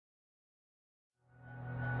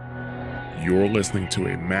You're listening to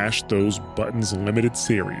a Mash Those Buttons limited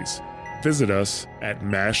series. Visit us at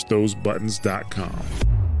mashthosebuttons.com.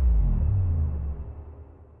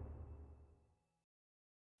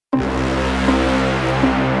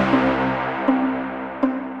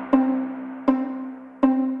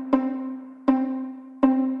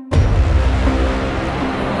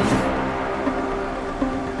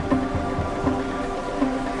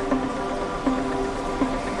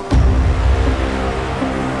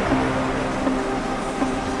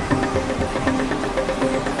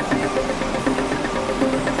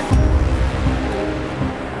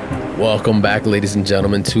 Welcome back, ladies and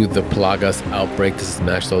gentlemen, to the Plagas Outbreak. This is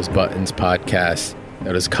Mash Those Buttons podcast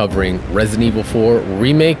that is covering Resident Evil 4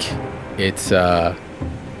 Remake. It's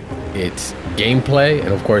gameplay,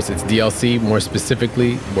 and of course, it's DLC. More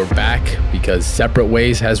specifically, we're back because Separate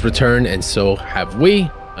Ways has returned, and so have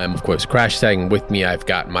we. I'm, of course, Crash Tagging. With me, I've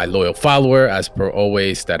got my loyal follower, as per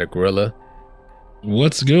always, Static Gorilla.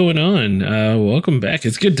 What's going on? Welcome back.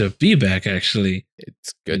 It's good to be back, actually.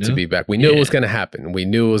 It's good to be back. We knew it was going to happen. We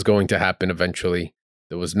knew it was going to happen eventually.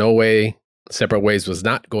 There was no way Separate Ways was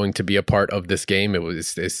not going to be a part of this game.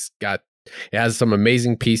 It has some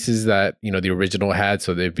amazing pieces that, the original had,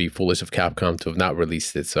 so they'd be foolish of Capcom to have not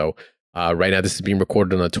released it. So right now, this is being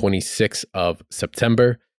recorded on the 26th of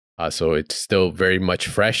September. So it's still very much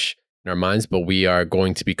fresh in our minds, but we are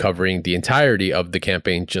going to be covering the entirety of the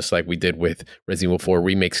campaign, just like we did with Resident Evil 4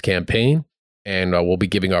 Remake's campaign. And we'll be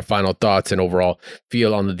giving our final thoughts and overall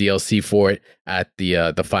feel on the DLC for it at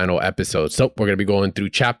the final episode. So we're going to be going through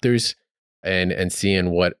chapters and seeing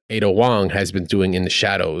what Ada Wong has been doing in the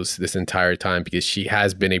shadows this entire time, because she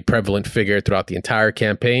has been a prevalent figure throughout the entire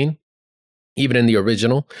campaign, even in the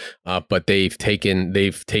original. But they've taken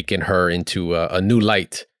her into a new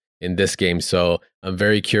light in this game. So I'm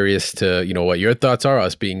very curious to, what your thoughts are,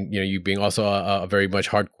 us being, you being also a very much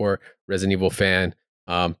hardcore Resident Evil fan,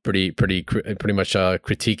 pretty much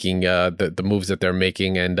critiquing the moves that they're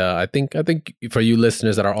making. And I think for you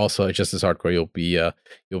listeners that are also just as hardcore, you'll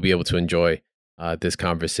be able to enjoy this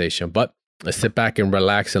conversation. But let's sit back and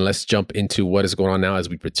relax, and let's jump into what is going on now as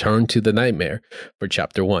we return to the Nightmare for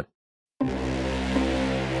Chapter 1.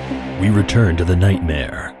 We return to the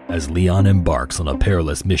Nightmare as Leon embarks on a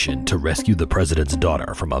perilous mission to rescue the president's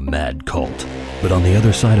daughter from a mad cult. But on the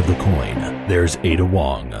other side of the coin, there's Ada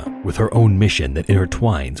Wong, with her own mission that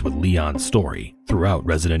intertwines with Leon's story throughout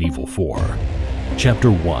Resident Evil 4. Chapter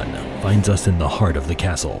 1 finds us in the heart of the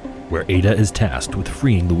castle, where Ada is tasked with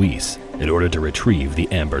freeing Luis in order to retrieve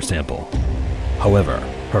the amber sample. However,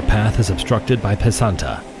 her path is obstructed by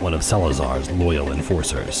Pesanta, one of Salazar's loyal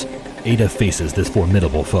enforcers. Ada faces this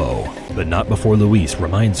formidable foe, but not before Luis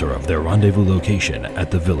reminds her of their rendezvous location at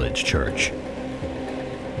the village church.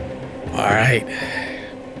 All right,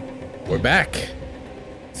 we're back.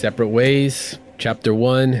 Separate Ways, Chapter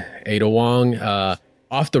 1, Ada Wong.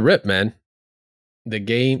 Off the rip, man. The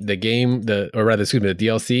DLC,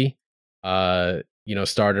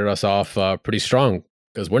 started us off pretty strong,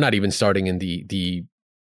 because we're not even starting in the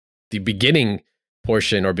beginning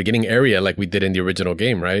portion or beginning area like we did in the original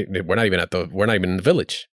game, right? We're not even in the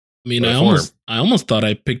village. I mean, I almost thought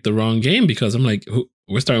I picked the wrong game, because I'm like,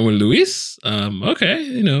 we're starting with Luis?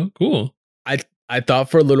 Okay, cool. I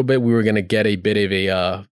thought for a little bit we were gonna get a bit of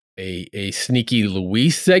a sneaky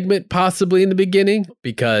Luis segment possibly in the beginning,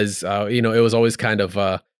 because it was always kind of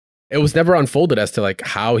it was never unfolded as to like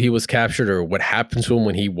how he was captured or what happened to him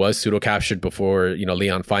when he was pseudo captured before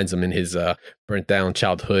Leon finds him in his burnt down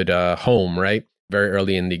childhood home, right? Very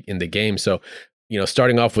early in the game. So,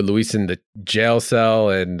 starting off with Luis in the jail cell,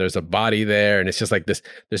 and there's a body there, and it's just like this,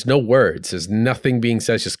 there's no words, there's nothing being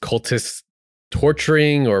said, it's just cultists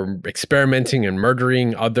torturing or experimenting and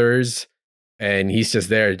murdering others. And he's just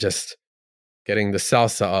there, just getting the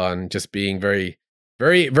salsa on, just being very,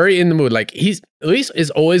 very, very in the mood. Like Luis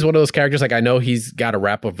is always one of those characters. Like, I know he's got a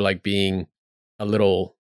rap of like being a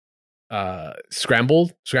little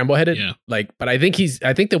scramble headed, but I think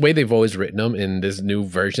the way they've always written him in this new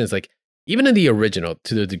version is like, even in the original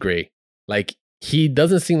to the degree, like he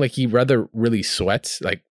doesn't seem like he rather really sweats.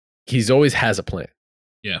 Like he's always has a plan.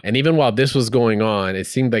 Yeah. And even while this was going on, it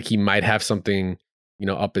seemed like he might have something,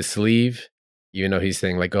 up his sleeve, even though he's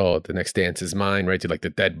saying like, oh, the next dance is mine, right? To like the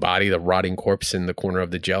dead body, the rotting corpse in the corner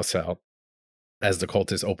of the jail cell as the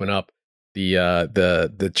cultists open up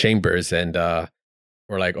the chambers, and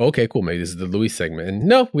we're like, okay, cool, maybe this is the Luis segment. And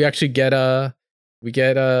no, we actually get Ada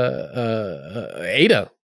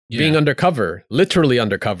being undercover, literally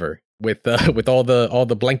undercover, with all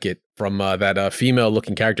the blanket from that female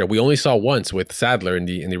looking character we only saw once with Sadler in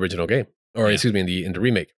the original game, or excuse me, in the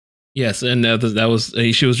remake. Yes, and that was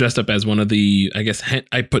she was dressed up as one of the, I guess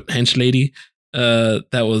I put hench lady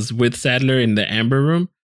that was with Sadler in the Amber Room.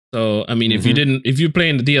 So I mean, if you play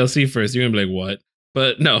in the DLC first, you're gonna be like, what?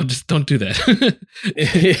 But no, just don't do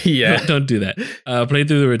that. Yeah, don't do that. Play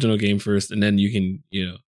through the original game first, and then you can,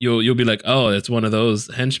 you'll be like, oh, it's one of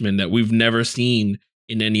those henchmen that we've never seen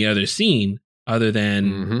in any other scene other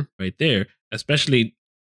than right there. Especially,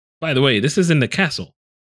 by the way, this is in the castle,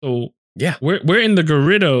 so yeah, we're in the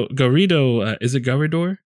Garrido. Is it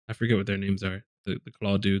Garridor? I forget what their names are. The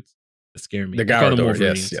claw dudes that scare me. The Garridor.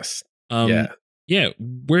 Yes. Yeah,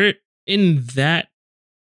 we're in that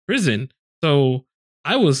prison, so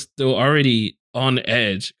I was still already on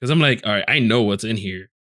edge because I'm like, all right, I know what's in here.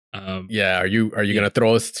 Are you gonna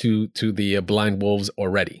throw us to the blind wolves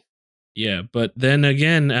already? Yeah, but then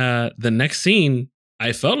again, the next scene,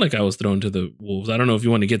 I felt like I was thrown to the wolves. I don't know if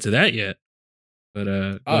you want to get to that yet, but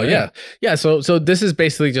yeah. So this is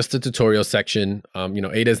basically just a tutorial section.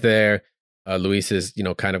 Ada's there. Luis is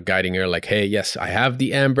kind of guiding her, like, hey, yes, I have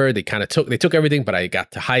the amber. They took everything, but I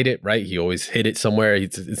got to hide it. Right? He always hid it somewhere.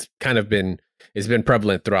 It's been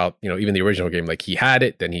prevalent throughout, even the original game. Like he had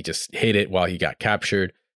it, then he just hid it while he got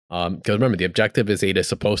captured. Because remember, the objective is Ada's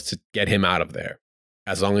supposed to get him out of there,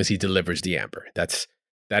 as long as he delivers the amber.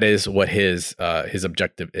 That is what his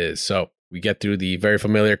objective is. So we get through the very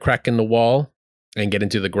familiar crack in the wall and get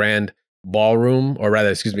into the grand ballroom, or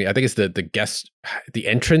rather, excuse me, I think it's the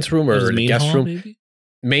entrance room or the guest room. Maybe?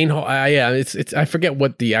 Main hall. Yeah, it's I forget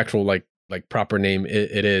what the actual like proper name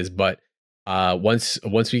it is, but once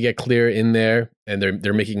we get clear in there and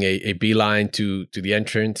they're making a beeline to the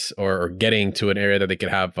entrance or getting to an area that they could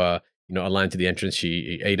have a line to the entrance,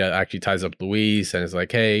 Ada actually ties up Luis and is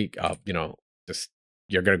like, hey, just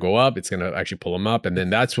you're gonna go up. It's gonna actually pull him up, and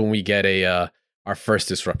then that's when we get our first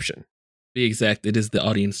disruption. Be exact, it is the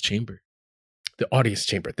audience chamber. The audience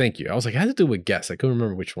chamber. Thank you. I was like, I had to do a guess. I couldn't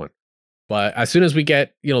remember which one. But as soon as we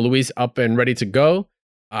get Luis up and ready to go,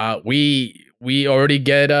 we already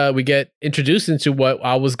get introduced into what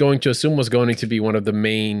I was going to assume was going to be one of the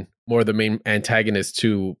main antagonists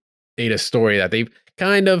to Ada's story that they've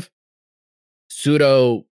kind of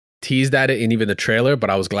pseudo teased at it in even the trailer. But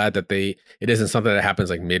I was glad that it isn't something that happens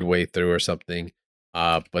like midway through or something.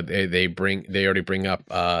 But they already bring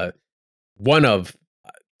up one of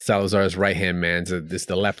Salazar's right hand man. This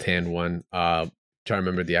the left hand one. Trying to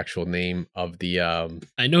remember the actual name of the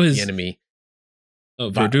I know his the enemy. Oh,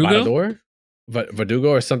 Verdugo? Verdugo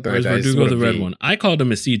or something like that. Verdugo the red one. I called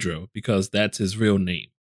him Isidro because that's his real name,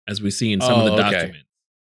 as we see in some of the documents.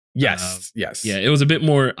 Yes. Yeah, it was a bit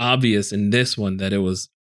more obvious in this one that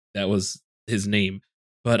that was his name,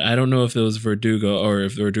 but I don't know if it was Verdugo or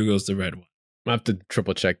if Verdugo's the red one. I have to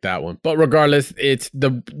triple check that one. But regardless, it's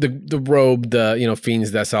the robe,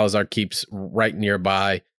 fiends that Salazar keeps right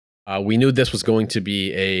nearby. We knew this was going to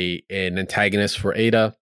be an antagonist for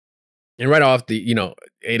Ada. And right off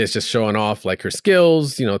Ada's just showing off like her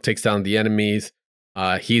skills, takes down the enemies.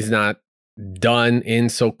 He's not done in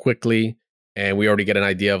so quickly. And we already get an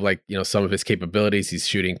idea of some of his capabilities. He's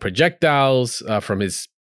shooting projectiles from his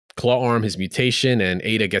claw arm, his mutation, and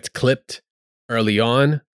Ada gets clipped early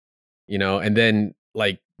on. And then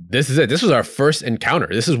this is it. This was our first encounter.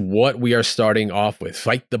 This is what we are starting off with.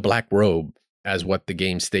 Fight the Black Robe, as what the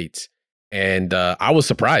game states. And I was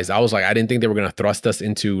surprised. I was like, I didn't think they were going to thrust us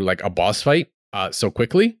into like a boss fight so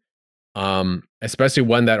quickly. Especially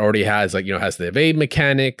one that already has has the evade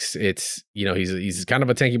mechanics. It's he's kind of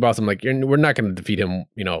a tanky boss. I'm like, we're not going to defeat him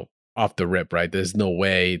off the rip, right? There's no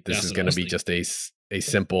way this is going to be just a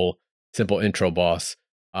simple intro boss.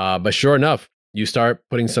 But sure enough, you start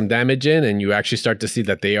putting some damage in, and you actually start to see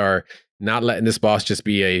that they are not letting this boss just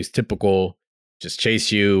be a typical just chase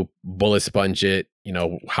you, bullet sponge it.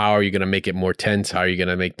 How are you going to make it more tense? How are you going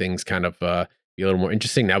to make things kind of be a little more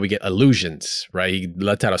interesting? Now we get illusions, right? He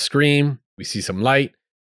lets out a scream. We see some light.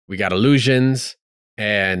 We got illusions.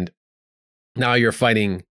 And now you're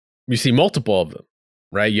fighting. You see multiple of them,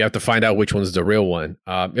 right? You have to find out which one's the real one.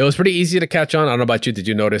 It was pretty easy to catch on. I don't know about you. Did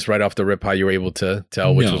you notice right off the rip how you were able to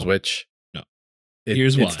tell which was which?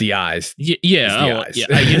 Here's why. It's the eyes.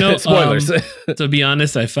 Yeah. Spoilers. To be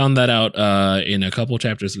honest, I found that out in a couple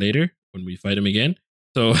chapters later when we fight him again.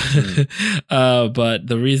 So, but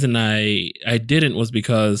the reason I didn't was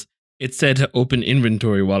because it said to open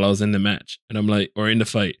inventory while I was in the match, and I'm like, or in the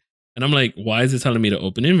fight, and I'm like, why is it telling me to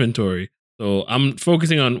open inventory? So I'm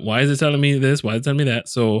focusing on why is it telling me this? Why is it telling me that?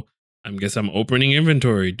 So I guess I'm opening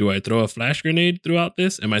inventory. Do I throw a flash grenade throughout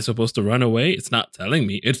this? Am I supposed to run away? It's not telling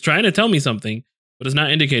me. It's trying to tell me something, but it's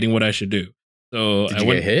not indicating what I should do. So Did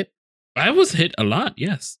you get hit? I was hit a lot.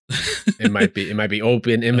 Yes. It might be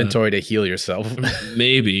open inventory to heal yourself.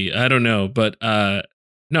 Maybe, I don't know, but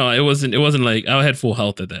no, it wasn't like I had full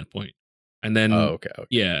health at that point. And then okay.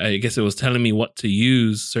 Yeah, I guess it was telling me what to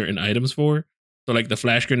use certain items for. So like the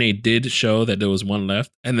flash grenade did show that there was one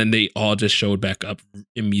left, and then they all just showed back up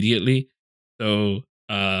immediately. So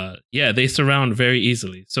yeah, they surround very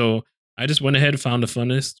easily. So I just went ahead, found the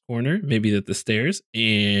funnest corner, maybe at the stairs,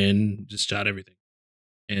 and just shot everything.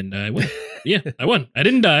 And I won. Yeah, I won. I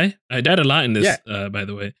didn't die. I died a lot in this, by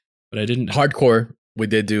the way, but I didn't die. Hardcore. We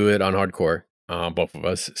did do it on hardcore, both of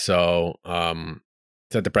us. So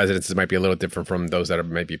Set the Precedence might be a little different from those that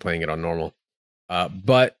might be playing it on normal.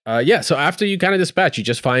 But yeah, so after you kind of dispatch, you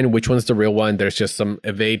just find which one's the real one. There's just some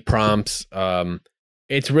evade prompts.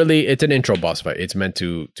 It's an intro boss fight. It's meant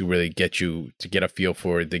to really get you to get a feel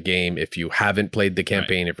for the game if you haven't played the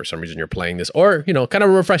campaign, if for some reason you're playing this, or kind of a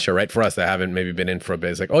refresher, right? For us that haven't maybe been in for a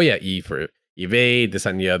bit, it's like, oh yeah, E for evade, this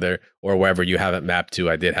and the other, or wherever you have it mapped to.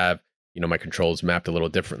 I did have my controls mapped a little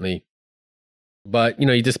differently, but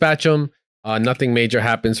you dispatch them. Nothing major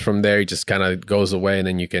happens from there. It just kind of goes away, and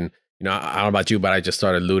then you can. I don't know about you, but I just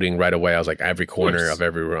started looting right away. I was like, every corner of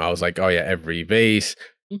every room. I was like, oh yeah, every vase.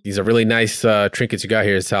 These are really nice trinkets you got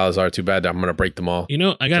here, Salazar. Too bad I'm going to break them all.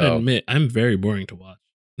 I got to admit, I'm very boring to watch.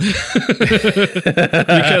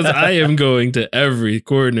 Because I am going to every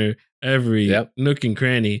corner, every nook and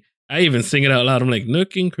cranny. I even sing it out loud. I'm like,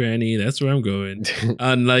 nook and cranny, that's where I'm going.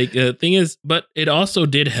 And like, the thing is, but it also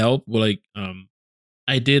did help. Like,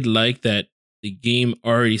 I did like that the game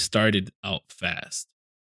already started out fast.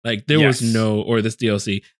 Like there was this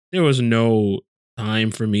DLC, there was no time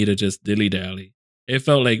for me to just dilly-dally. It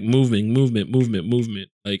felt like movement.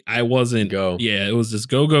 Like I wasn't it was just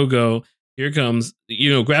go. Here comes,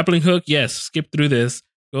 grappling hook. Yes, skip through this,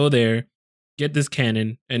 go there, get this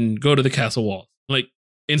cannon, and go to the castle walls. Like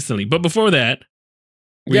instantly. But before that,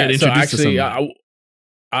 we got introduced to somebody.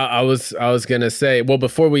 I was gonna say, well,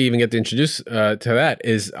 before we even get to introduce to that,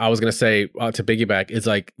 is I was gonna say to piggyback is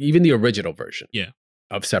like even the original version,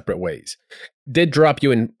 of Separate Ways did drop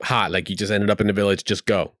you in hot, like you just ended up in the village, just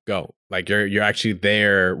go, like you're actually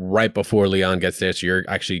there right before Leon gets there, so you're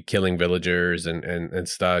actually killing villagers and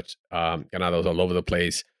stuff, kind of those all over the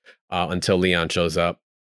place until Leon shows up.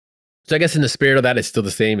 So I guess in the spirit of that, it's still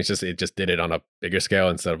the same. It just did it on a bigger scale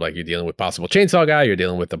instead of like you're dealing with possible chainsaw guy, you're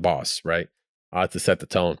dealing with the boss, right? To set the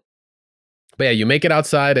tone. But yeah, you make it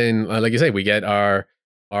outside, and like you say, we get our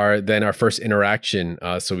first interaction.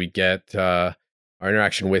 So we get our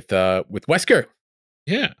interaction with Wesker.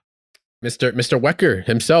 Yeah, Mr. Wecker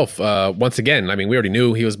himself. Once again, I mean, we already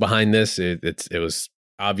knew he was behind this. It was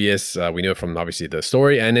obvious. We knew it from obviously the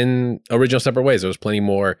story, and in original Separate Ways, there was plenty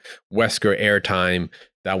more Wesker airtime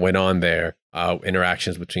that went on there.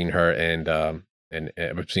 Interactions between her and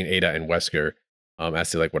between Ada and Wesker.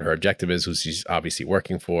 As to like what her objective is, who she's obviously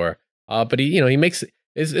working for. But he makes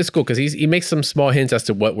it's cool because he makes some small hints as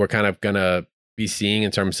to what we're kind of gonna be seeing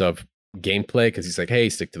in terms of gameplay. Because he's like, hey,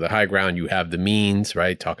 stick to the high ground. You have the means,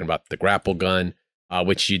 right? Talking about the grapple gun,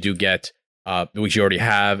 which you do get, which you already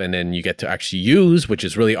have, and then you get to actually use, which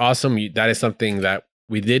is really awesome. That is something that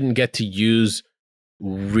we didn't get to use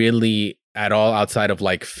really at all outside of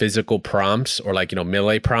like physical prompts or like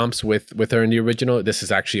melee prompts with her in the original. This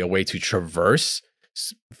is actually a way to traverse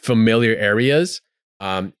familiar areas,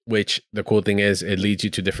 which the cool thing is it leads you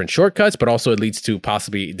to different shortcuts, but also it leads to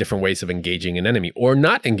possibly different ways of engaging an enemy or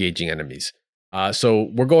not engaging enemies. So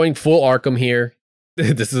we're going full Arkham here.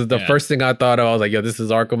 This is the first thing I thought of. I was like, yo, this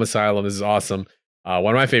is Arkham Asylum. This is awesome.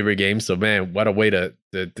 One of my favorite games. So man, what a way to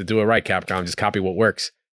do it right, Capcom. Just copy what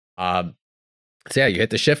works. So yeah, you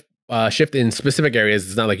hit the shift in specific areas.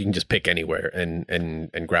 It's not like you can just pick anywhere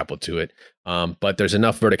and grapple to it. But there's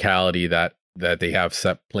enough verticality that they have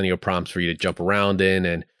set plenty of prompts for you to jump around in,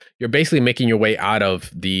 and you're basically making your way out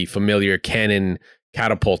of the familiar cannon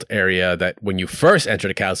catapult area that when you first enter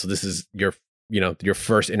the castle, this is your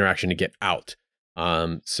first interaction to get out.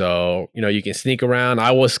 So you can sneak around.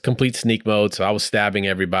 I was complete sneak mode, so I was stabbing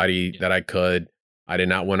everybody that I could. I did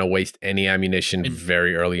not want to waste any ammunition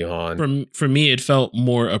very early on. For me, it felt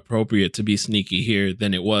more appropriate to be sneaky here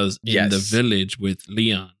than it was in the village with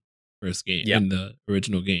Leon first game in the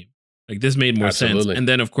original game. Like this made more sense. And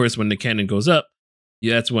then of course when the cannon goes up,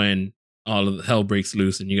 that's when all of the hell breaks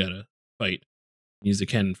loose and you gotta fight. Use the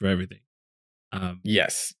cannon for everything.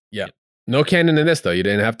 Yes. Yeah. No cannon in this though. You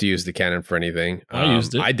didn't have to use the cannon for anything. I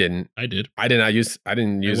used it. I didn't. I did. I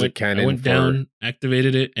didn't use a cannon. I went down,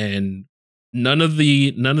 activated it, and none of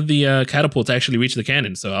the catapults actually reached the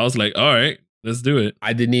cannon. So I was like, all right, let's do it.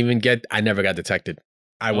 I never got detected.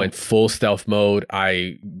 I went full stealth mode.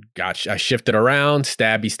 I shifted around,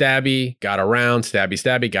 stabby, got around,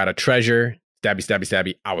 stabby, got a treasure,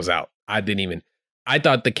 stabby. I was out. I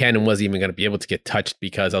thought the cannon wasn't even going to be able to get touched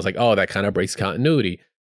because I was like, oh, that kind of breaks continuity.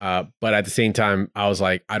 But at the same time, I was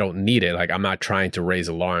like, I don't need it. Like, I'm not trying to raise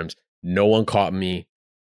alarms. No one caught me.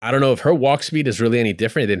 I don't know if her walk speed is really any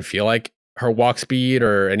different. It didn't feel like her walk speed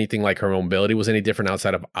or anything like her mobility was any different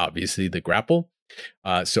outside of obviously the grapple.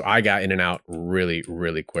 So I got in and out really,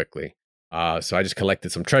 really quickly. So I just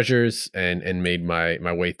collected some treasures and made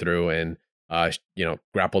my way through and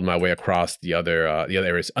grappled my way across the other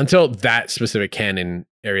areas until that specific cannon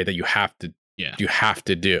area that you have to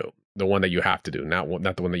do the one that you have to do,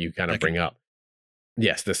 not the one that you kind of bring up.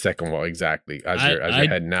 Yes, the second wall, exactly. As you're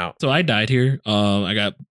heading out. So I died here. I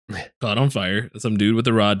got caught on fire. Some dude with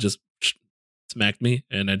a rod just smacked me,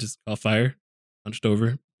 and I just caught fire, punched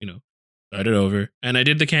over, started over, and I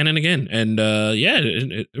did the cannon again, and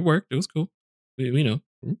it worked. It was cool. We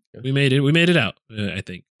made it. We made it out. I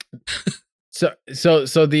think. So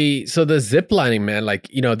the zip lining, man, like,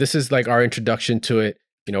 this is like our introduction to it.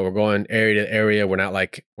 We're going area to area. We're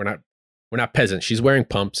not peasants. She's wearing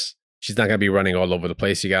pumps. She's not gonna be running all over the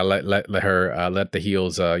place. You gotta let her let the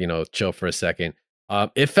heels chill for a second.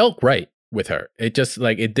 It felt right with her. It just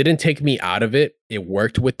it didn't take me out of it. It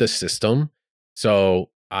worked with the system.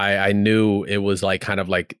 So I knew it was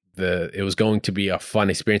it was going to be a fun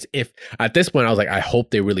experience. If at this point I was like, I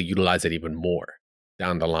hope they really utilize it even more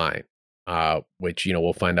down the line. Which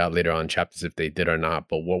we'll find out later on chapters if they did or not.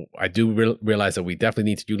 But what I do realize that we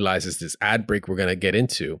definitely need to utilize is this ad break we're gonna get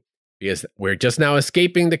into, because we're just now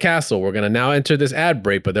escaping the castle. We're gonna now enter this ad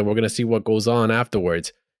break, but then we're gonna see what goes on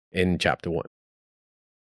afterwards in chapter 1.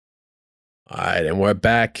 All right, and we're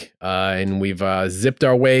back, and we've zipped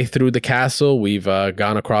our way through the castle. We've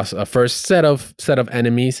gone across a first set of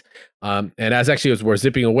enemies, and as we're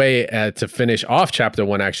zipping away to finish off chapter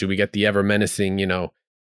 1. Actually, we get the ever menacing,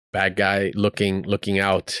 bad guy looking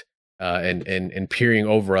out and peering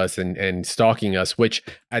over us and stalking us. Which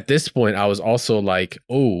at this point, I was also like,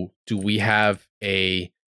 oh, do we have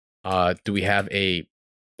a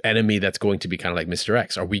enemy that's going to be kind of like Mr.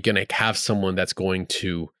 X? Are we going to have someone that's going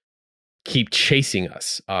to keep chasing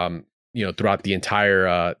us throughout the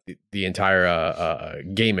entire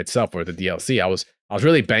game itself, or the DLC? I was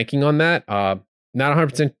really banking on that. Not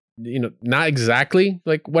 100%, not exactly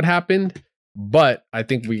like what happened, but I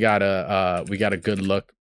think we got a good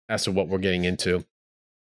look as to what we're getting into.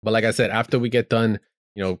 But like I said, after we get done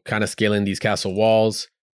kind of scaling these castle walls,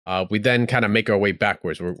 we then kind of make our way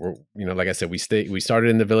backwards. We're like I said, we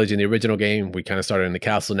started in the village in the original game. We kind of started in the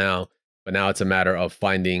castle now. But now it's a matter of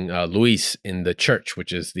finding Luis in the church,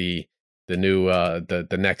 which is the new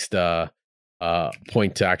the next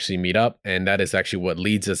point to actually meet up, and that is actually what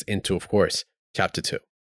leads us into, of course, chapter 2.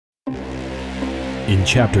 In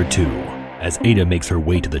chapter 2, as Ada makes her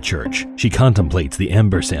way to the church, she contemplates the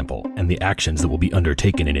amber sample and the actions that will be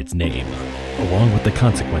undertaken in its name, along with the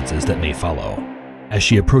consequences that may follow. As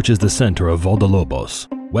she approaches the center of Valdalobos,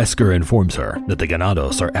 Wesker informs her that the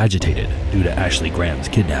Ganados are agitated due to Ashley Graham's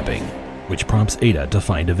kidnapping, which prompts Ada to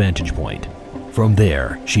find a vantage point. From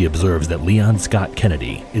there, she observes that Leon Scott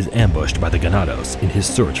Kennedy is ambushed by the Ganados in his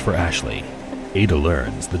search for Ashley. Ada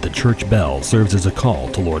learns that the church bell serves as a call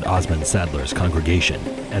to Lord Osmond Sadler's congregation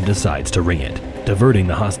and decides to ring it, diverting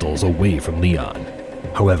the hostiles away from Leon.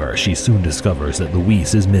 However, she soon discovers that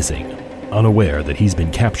Luis is missing, unaware that he's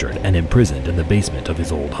been captured and imprisoned in the basement of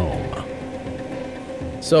his old home.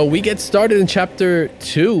 So we get started in chapter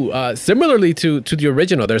 2, similarly to the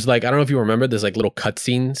original. There's I don't know if you remember, there's little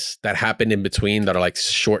cutscenes that happen in between that are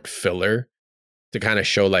short filler to kind of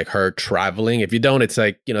show her traveling. If you don't, it's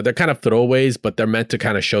they're kind of throwaways, but they're meant to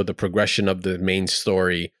kind of show the progression of the main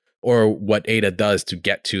story or what Ada does to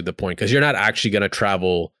get to the point. Because you're not actually going to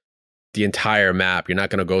travel the entire map. You're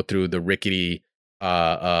not going to go through the rickety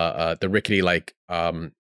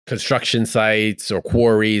construction sites or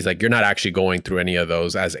quarries. You're not actually going through any of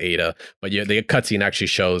those as Ada, but the cutscene actually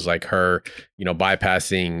shows her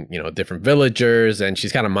bypassing different villagers, and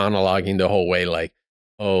she's kind of monologuing the whole way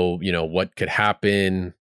what could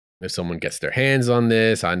happen if someone gets their hands on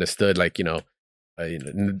this. I understood not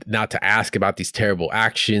to ask about these terrible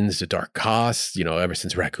actions, the dark costs, ever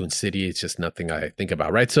since Raccoon City, it's just nothing I think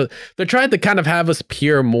about, right? So they're trying to kind of have us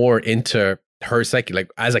peer more into her psyche,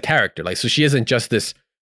 as a character, so she isn't just this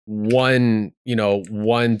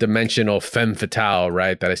one-dimensional femme fatale,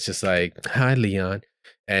 right? That it's just hi, Leon,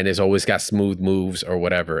 and it's always got smooth moves or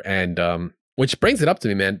whatever. And which brings it up to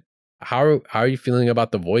me, man. How are you feeling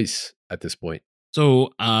about the voice at this point?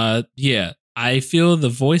 So, I feel the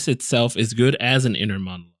voice itself is good as an inner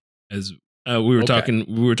monologue, as We were Okay.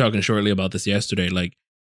 talking shortly about this yesterday. Like,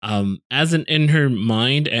 as in her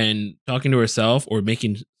mind and talking to herself or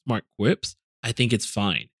making smart quips, I think it's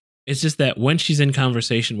fine. It's just that when she's in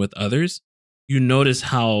conversation with others, you notice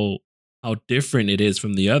how different it is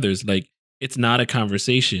from the others. Like, it's not a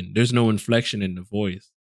conversation. There's no inflection in the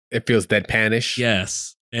voice. It feels deadpanish.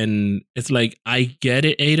 Yes. And it's like, I get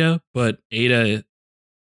it, Ada, but Ada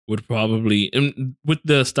would probably, and with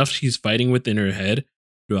the stuff she's fighting with in her head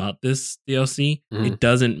throughout this DLC, it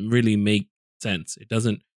doesn't really make sense. It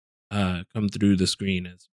doesn't come through the screen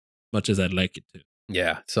as much as I'd like it to.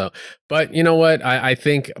 Yeah. So, but you know what? I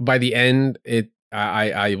think by the end,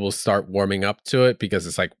 I will start warming up to it because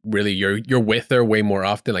it's like really you're with her way more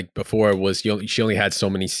often. Like before, it was she only had so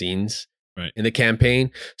many scenes in the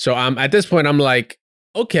campaign. So at this point, I'm like,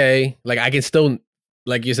 okay, like I can still,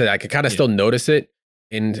 like you said, I can kind of still notice it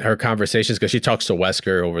in her conversations because she talks to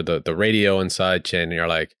Wesker over the radio and such, and you're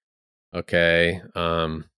like, okay,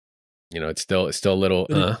 it's still a little.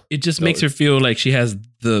 It just makes her feel like she has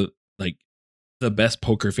the best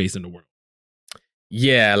poker face in the world.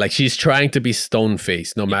 Yeah, like she's trying to be stone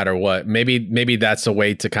faced no matter what. Maybe that's a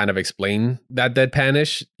way to kind of explain that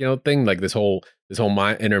deadpanish, thing. Like this whole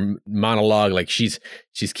inner monologue, like she's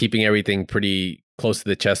keeping everything pretty close to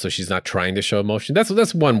the chest, so she's not trying to show emotion.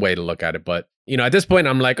 That's one way to look at it. But at this point,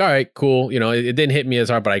 I'm like, all right, cool. It didn't hit me as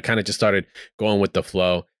hard, but I kind of just started going with the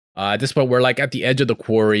flow. At this point, we're like at the edge of the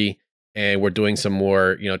quarry, and we're doing some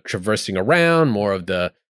more, traversing around, more of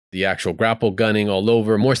the actual grapple gunning all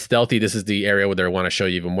over, more stealthy. This is the area where they want to show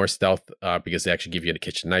you even more stealth because they actually give you the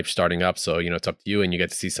kitchen knife starting up. So, it's up to you, and you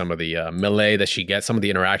get to see some of the melee that she gets, some of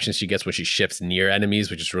the interactions she gets when she shifts near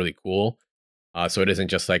enemies, which is really cool. So it isn't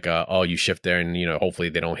just like, you shift there and, hopefully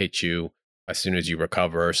they don't hit you as soon as you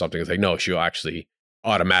recover or something. It's like, no, she'll actually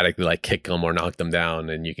automatically like kick them or knock them down,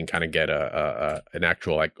 and you can kind of get an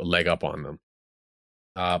actual like leg up on them.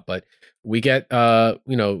 But we get,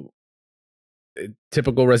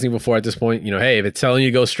 typical Resident Evil 4 at this point, hey, if it's telling you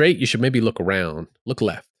to go straight, you should maybe look around, look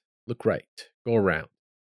left, look right, go around,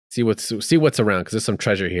 see what's around because there's some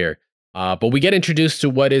treasure here. But we get introduced to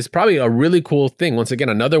what is probably a really cool thing. Once again,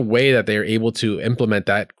 another way that they're able to implement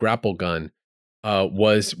that grapple gun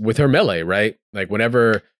was with her melee, right? Like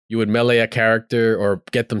whenever you would melee a character or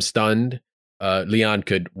get them stunned, Leon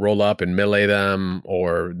could roll up and melee them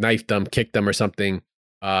or knife them, kick them or something.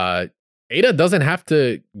 Ada doesn't have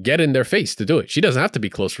to get in their face to do it. She doesn't have to be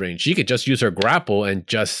close range. She could just use her grapple and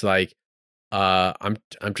just like, I'm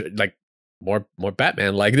like more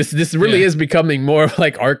Batman. Like this really is becoming more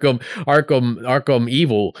like Arkham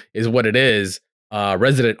Evil is what it is.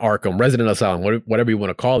 Resident Arkham, Resident Asylum, whatever you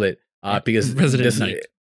want to call it. Because Resident Knight.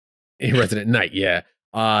 Resident Knight, yeah.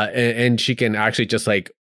 And she can actually just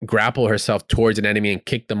like grapple herself towards an enemy and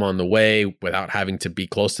kick them on the way without having to be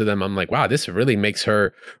close to them. I'm like, wow, this really makes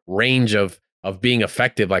her range of being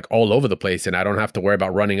effective like all over the place, and I don't have to worry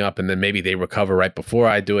about running up and then maybe they recover right before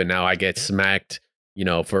I do it. Now I get smacked,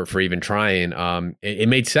 for even trying. It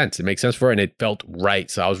made sense. It makes sense for her, and it felt right.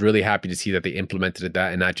 So I was really happy to see that they implemented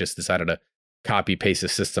that and not just decided to copy paste the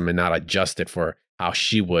system and not adjust it for how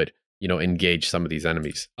she would, engage some of these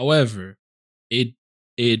enemies. However,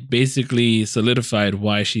 it basically solidified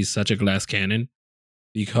why she's such a glass cannon,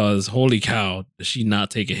 because holy cow, does she not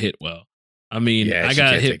take a hit well? I mean, yeah, I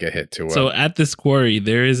got take a hit too well. So at this quarry,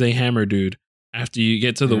 there is a hammer dude. After you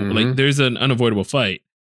get to the like, there's an unavoidable fight,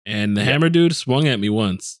 and the hammer dude swung at me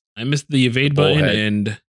once. I missed the evade button,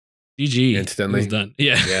 and GG instantly it was done.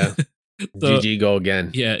 Yeah. So, GG, go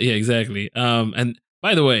again. Yeah, exactly. And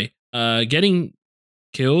by the way, getting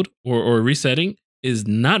killed or resetting is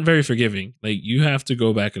not very forgiving. Like you have to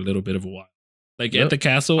go back a little bit of a while. Like at the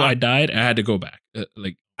castle, I died. I had to go back.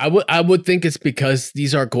 I would think it's because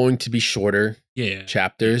these are going to be shorter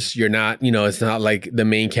chapters. You're not, it's not like the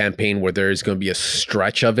main campaign where there's going to be a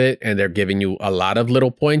stretch of it and they're giving you a lot of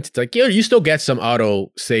little points. It's like, you still get some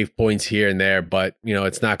auto save points here and there, but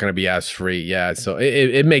it's not going to be as free. Yeah. So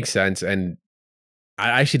it makes sense. And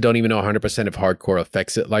I actually don't even know 100% if hardcore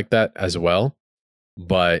affects it like that as well.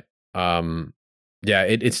 But, yeah,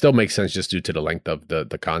 it still makes sense just due to the length of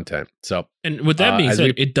the content. So, and with that being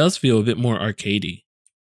said, it does feel a bit more arcadey.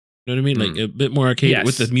 You know what I mean? Like a bit more arcade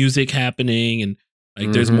with the music happening, and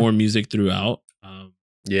like there's more music throughout.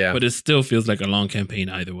 But it still feels like a long campaign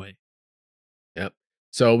either way. Yep.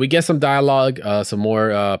 So we get some dialogue, some more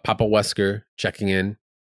Papa Wesker checking in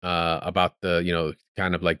about the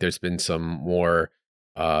kind of like there's been some more.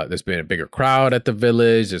 There's been a bigger crowd at the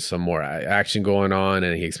village. There's some more action going on,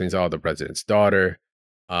 and he explains, the president's daughter.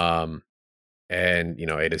 And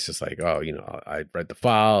Ada's just like, I read the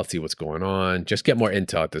file, see what's going on. Just get more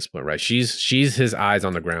intel at this point, right? She's his eyes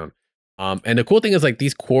on the ground. And the cool thing is like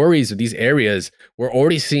these quarries or these areas, we're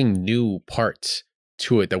already seeing new parts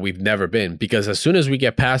to it that we've never been, because as soon as we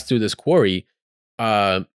get past through this quarry,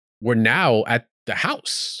 we're now at the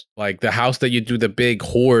house, like the house that you do the big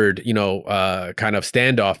horde, kind of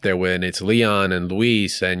standoff there when it's Leon and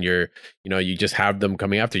Luis, and you just have them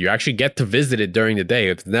coming after you. Actually get to visit it during the day.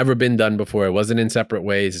 It's never been done before. It wasn't in separate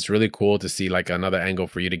ways. It's really cool to see like another angle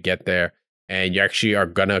for you to get there, and you actually are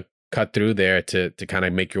gonna cut through there to kind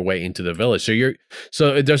of make your way into the village.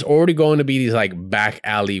 So there's already going to be these like back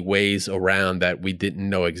alley ways around that we didn't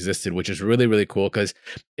know existed, which is really, really cool. Because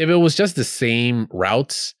if it was just the same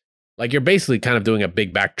routes, like you're basically kind of doing a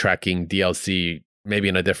big backtracking DLC, maybe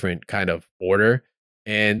in a different kind of order,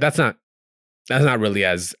 and that's not really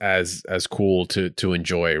as cool to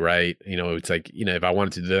enjoy, right? It's like, if I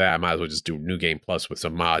wanted to do that, I might as well just do New Game Plus with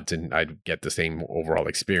some mods, and I'd get the same overall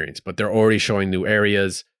experience. But they're already showing new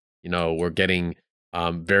areas. We're getting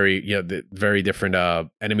very different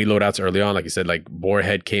enemy loadouts early on. Like you said, like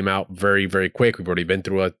Boarhead came out very, very quick. We've already been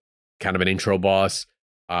through a kind of an intro boss.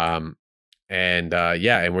 And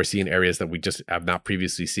we're seeing areas that we just have not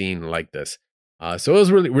previously seen like this. So it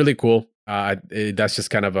was really, really cool. That's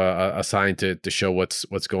just kind of a sign to show what's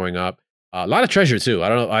going up. A lot of treasure too. I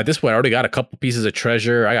don't know. At this point, I already got a couple pieces of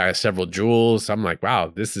treasure. I got several jewels. I'm like,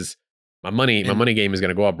 wow, this is my money game is going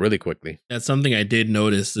to go up really quickly. That's something I did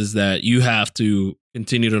notice, is that you have to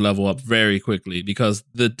continue to level up very quickly because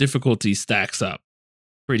the difficulty stacks up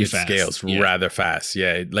pretty fast. Scales rather fast.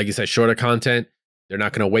 Yeah. Like you said, shorter content. They're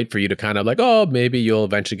not going to wait for you to kind of like, oh, maybe you'll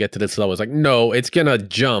eventually get to this level. It's like, no, it's going to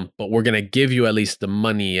jump, but we're going to give you at least the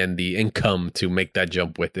money and the income to make that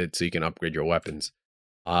jump with it so you can upgrade your weapons.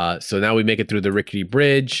 So now we make it through the rickety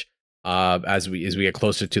bridge. As we get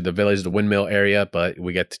closer to the village, the windmill area, but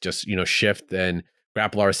we get to just shift and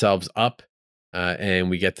grapple ourselves up, and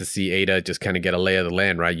we get to see Ada just kind of get a lay of the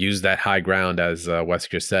land, right? Use that high ground, as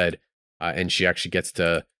Wesker said, and she actually gets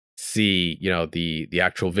to see the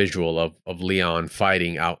actual visual of Leon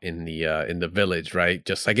fighting out in the village, right?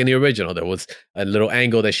 Just like in the original, there was a little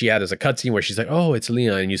angle that she had as a cutscene where she's like, oh, it's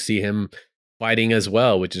Leon, and you see him fighting as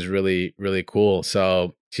well, which is really, really cool.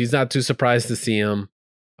 So she's not too surprised to see him.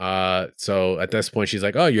 So at this point she's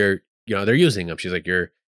like, oh, they're using them. She's like, you're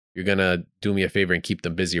gonna do me a favor and keep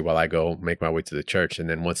them busy while I go make my way to the church. And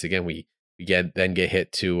then once again, we get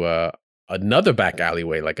hit to, another back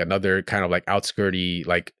alleyway, like another kind of like outskirty,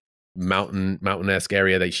 like mountain-esque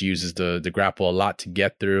area that she uses the grapple a lot to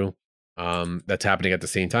get through. That's happening at the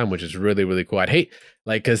same time, which is really, really cool. I'd hate,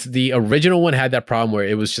 like, cause the original one had that problem where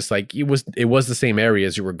it was just like, it was the same area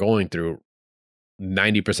as you were going through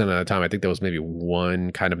 90% of the time. I think there was maybe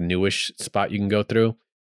one kind of newish spot you can go through,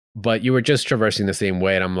 but you were just traversing the same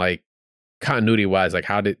way. And I'm like, continuity wise, like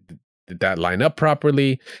how did that line up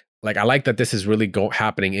properly? Like, I like that this is really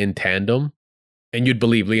happening in tandem, and you'd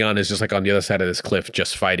believe Leon is just like on the other side of this cliff,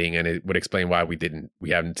 just fighting. And it would explain why we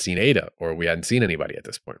haven't seen Ada, or we hadn't seen anybody at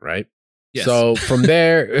this point. Right. Yes. So from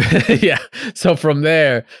there,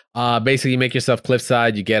 basically you make yourself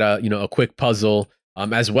cliffside, you get a quick puzzle,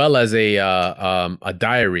 as well as a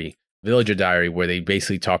diary, villager diary, where they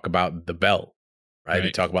basically talk about the bell, right?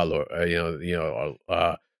 They talk about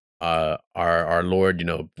our Lord,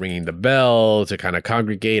 ringing the bell to kind of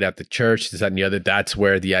congregate at the church, this, that, and the other. That's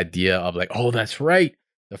where the idea of like, oh, that's right,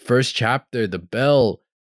 the first chapter, the bell.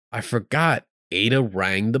 I forgot. Ada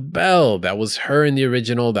rang the bell. That was her in the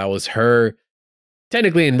original. That was her.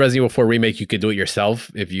 Technically, in Resident Evil 4 Remake, you could do it yourself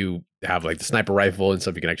if you have like the sniper rifle and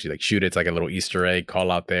stuff. You can actually like shoot it. It's like a little Easter egg call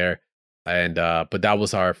out there. And but that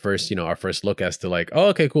was our first look as to like, oh,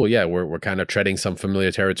 okay, cool, yeah, we're kind of treading some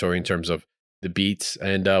familiar territory in terms of the beats.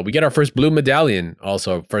 And we get our first blue medallion,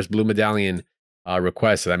 also first blue medallion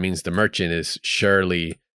request. So that means the merchant is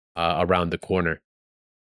surely around the corner.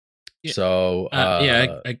 Yeah. So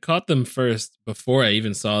I caught them first before I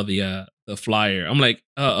even saw the flyer. I'm like,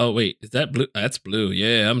 oh wait, is that blue? That's blue.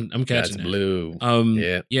 Yeah, I'm catching that's blue.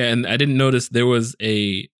 Yeah, and I didn't notice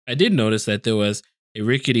I did notice that there was a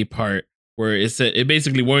rickety part where it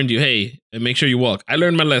basically warned you, hey, and make sure you walk. I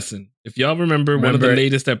learned my lesson. If y'all remember one of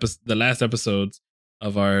the last episodes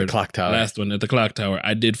of our clock tower, last one at the clock tower,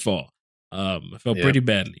 I did fall. I fell pretty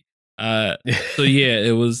badly. So yeah,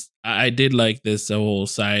 it was. I did like this whole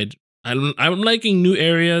side. I'm liking new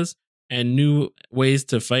areas and new ways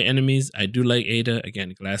to fight enemies. I do like Ada,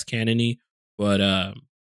 again, glass cannony. But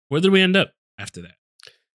where did we end up after that?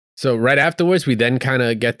 So right afterwards, we then kind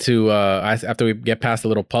of get to after we get past the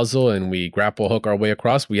little puzzle and we grapple hook our way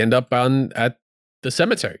across, we end up at the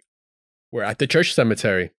cemetery. We're at the church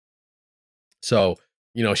cemetery. So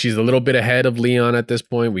she's a little bit ahead of Leon at this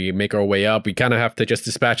point. We make our way up. We kind of have to just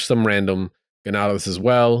dispatch some random Ganalis as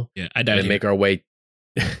well. Yeah, I died. And make our way.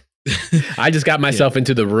 I just got myself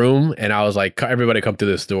into the room, and I was like, "Everybody, come to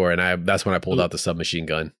this door!" And that's when I pulled out the submachine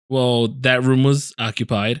gun. Well, that room was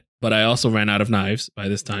occupied, but I also ran out of knives by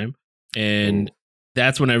this time, and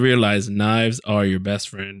that's when I realized knives are your best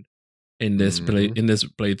friend in this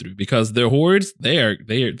playthrough, because their hordes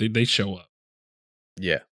they show up.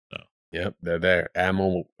 Yeah. So. Yep, they're there.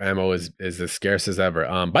 Ammo is as scarce as ever.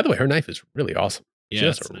 By the way, her knife is really awesome. Yeah,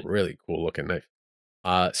 it's a really cool looking knife.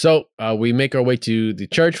 So we make our way to the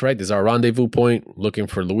church, right? This is our rendezvous point, looking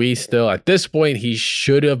for Luis still. At this point, he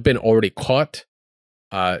should have been already caught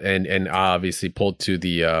and obviously pulled to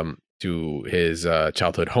the to his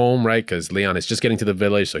childhood home, right? Because Leon is just getting to the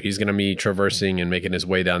village, so he's going to be traversing and making his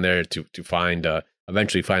way down there to find,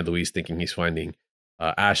 eventually find Luis, thinking he's finding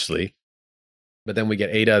Ashley. But then we get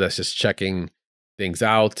Ada that's just checking things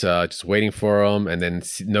out, just waiting for him, and then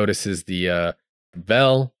notices the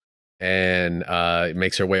bell. And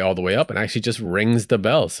makes her way all the way up and actually just rings the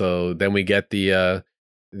bell. So then we get the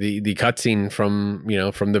cutscene from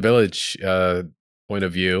the village point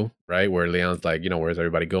of view, right? Where Leon's like, where's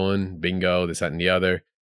everybody going? Bingo, this, that, and the other.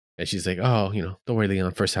 And she's like, oh, don't worry,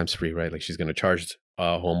 Leon, first time's free, right? Like she's gonna charge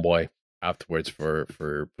homeboy afterwards for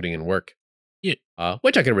putting in work. Yeah.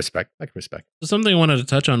 Which I can respect. So something I wanted to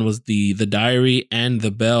touch on was the diary and the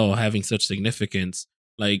bell having such significance.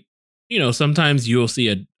 Like, sometimes you'll see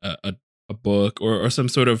a book or some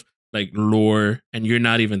sort of like lore and you're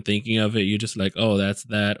not even thinking of it. You're just like, oh, that's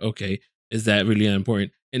that. Okay. Is that really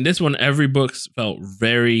important? In this one, every book felt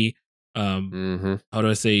very, how do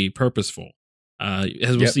I say, purposeful.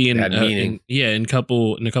 As we'll see in a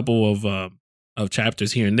couple of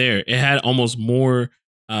chapters here and there, it had almost more,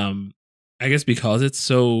 I guess because it's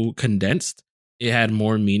so condensed, it had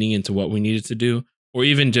more meaning into what we needed to do, or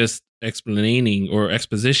even just explaining or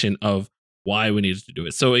exposition of why we needed to do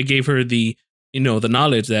it. So it gave her the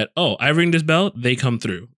knowledge that, oh, I ring this bell, they come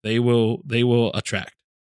through. They will attract.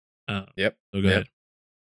 Yep. So go ahead.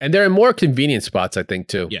 And they're in more convenient spots, I think,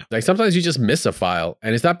 too. Yeah. Like sometimes you just miss a file,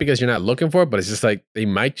 and it's not because you're not looking for it, but it's just like you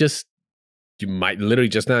might literally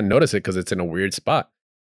just not notice it because it's in a weird spot.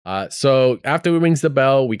 So after we rings the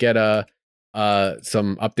bell, we get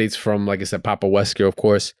some updates from, like I said, Papa Wesker, of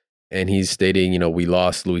course. And he's stating, we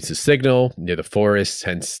lost Luis's signal near the forest.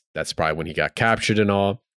 Hence, that's probably when he got captured and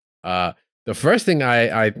all. The first thing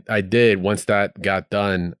I did once that got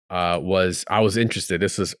done was I was interested.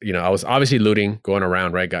 This is, I was obviously looting, going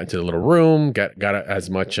around, right? Got into the little room, got as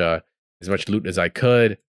much loot as I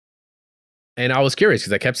could. And I was curious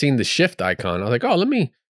because I kept seeing the shift icon. I was like, oh, let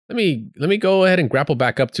me go ahead and grapple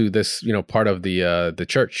back up to this, part of the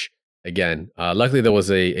church again. Luckily, there was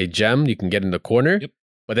a gem you can get in the corner. Yep.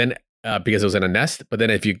 But then, because it was in a nest, but then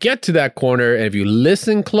if you get to that corner and if you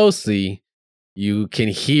listen closely, you can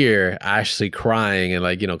hear Ashley crying and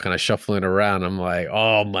kind of shuffling around. I'm like,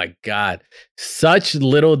 oh my God, such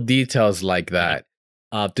little details like that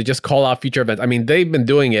to just call out future events. I mean, they've been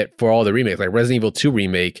doing it for all the remakes. Like Resident Evil 2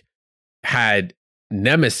 remake had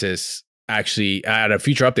Nemesis actually at a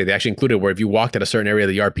future update. They actually included where if you walked at a certain area of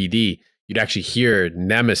the RPD, you'd actually hear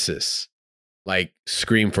Nemesis like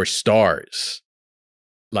scream for stars.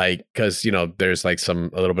 Like, because there's like a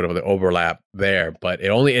little bit of the overlap there, but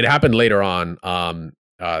it happened later on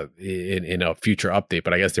in a future update.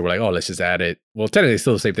 But I guess they were like, oh, let's just add it. Well, technically, it's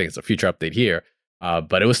still the same thing. It's a future update here,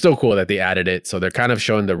 but it was still cool that they added it. So they're kind of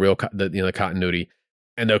showing the real the continuity.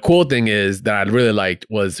 And the cool thing is that I really liked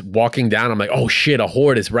was walking down. I'm like, oh shit, a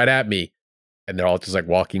horde is right at me, and they're all just like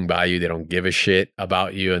walking by you. They don't give a shit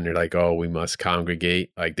about you, and they're like, oh, we must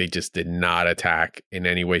congregate. Like they just did not attack in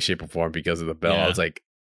any way, shape, or form because of the bell. Yeah. I was like,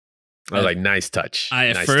 nice touch.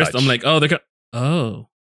 I'm like, oh, oh,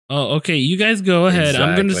 okay. You guys go ahead. Exactly.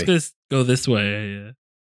 I'm gonna just go this way.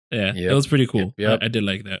 Yeah. It was pretty cool. Yep. I did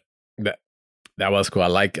like that. That was cool.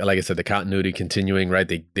 Like I said, the continuity continuing. Right,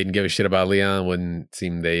 they didn't give a shit about Leon. Wouldn't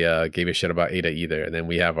seem they gave a shit about Ada either. And then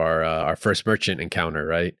we have our first merchant encounter.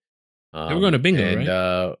 Right. We're going to Bingo,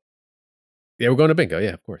 right? Yeah, we're going to Bingo.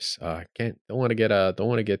 Yeah, of course. Don't want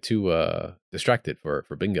to get too distracted for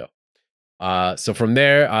Bingo. So from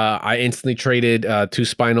there, I instantly traded 2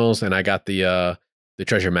 spinals and I got the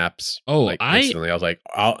treasure maps. Oh, instantly. I was like,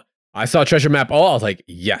 I saw a treasure map. Oh, I was like,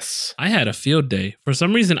 yes. I had a field day. For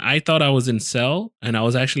some reason, I thought I was in sell and I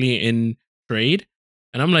was actually in trade.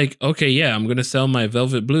 And I'm like, okay, yeah, I'm going to sell my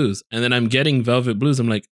Velvet Blues. And then I'm getting Velvet Blues. I'm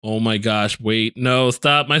like, oh my gosh, wait, no,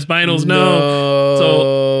 stop, my spinals, no.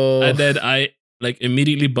 So and then I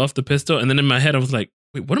immediately buffed the pistol. And then in my head, I was like,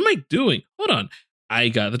 wait, what am I doing? Hold on. I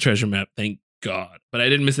got the treasure map, thank God. But I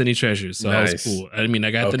didn't miss any treasures, so that was cool. I mean,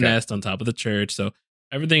 I got the nest on top of the church, so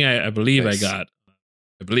everything I believe nice. I got.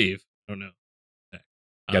 I believe. I don't know.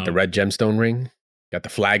 Got the red gemstone ring. Got the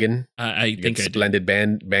flagon. I think I splendid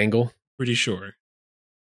bangle. Pretty sure.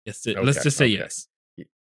 Yes. Let's just say yes.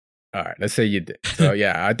 All right, let's say you did. So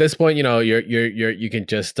yeah, at this point, you can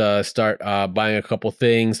just start buying a couple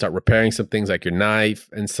things, start repairing some things like your knife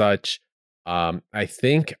and such. I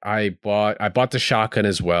think I bought the shotgun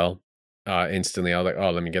as well. Instantly, I was like,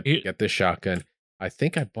 oh, let me get this shotgun. I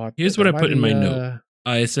think I bought. Here's what I put in my note.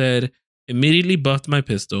 I said immediately buffed my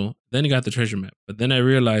pistol, then got the treasure map, but then I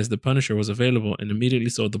realized the Punisher was available and immediately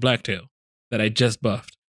sold the Blacktail that I just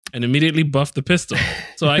buffed. And immediately buffed the pistol.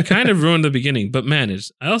 So I kind of ruined the beginning, but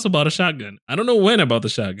managed. I also bought a shotgun. I don't know when I bought the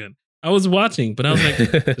shotgun. I was watching, but I was like,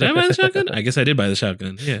 did I buy the shotgun? I guess I did buy the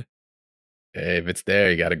shotgun. Yeah. Hey, if it's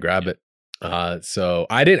there, you got to grab it. So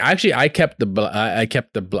I didn't actually. I kept the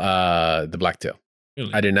Blacktail.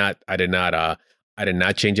 Really? I did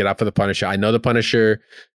not change it out for the Punisher. I know the Punisher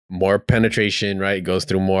more penetration, right? It goes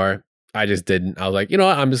through more. I just didn't. I was like, you know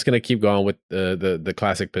what? I'm just gonna keep going with the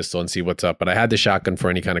classic pistol and see what's up. But I had the shotgun for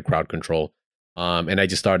any kind of crowd control. And I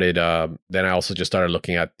just started. Then I also just started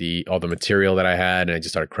looking at all the material that I had, and I just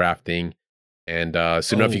started crafting. And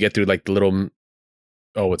soon enough, you get through like the little.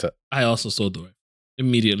 Oh, what's up? I also sold the rifle.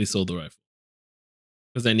 Immediately sold the rifle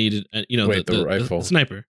because I needed, the rifle, the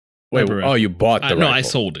sniper. Wait, sniper you bought the rifle? No, I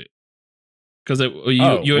sold it because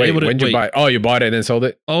you were able to. When did you buy? Oh, you bought it and then sold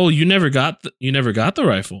it. Oh, you never got the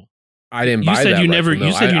rifle. I didn't buy that. You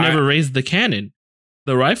said you never raised the cannon.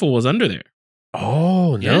 The rifle was under there.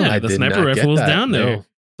 Oh no! Yeah, the sniper rifle was down there. No.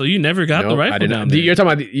 So you never got the rifle down there. You're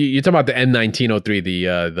talking about the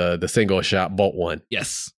M1903, the single shot bolt one.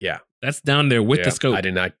 Yes. Yeah, that's down there with the scope. I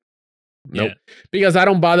did not. Nope. Yeah. Because I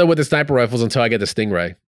don't bother with the sniper rifles until I get the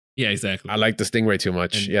Stingray. Yeah, exactly. I like the Stingray too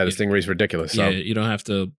much. And the Stingray's ridiculous. So. Yeah, you don't have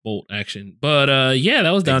to bolt action. But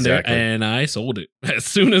that was down there, and I sold it as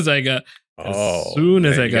soon as I got. As soon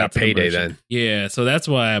as I got payday, then yeah, so that's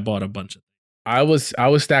why I bought a bunch of. I was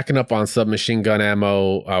stacking up on submachine gun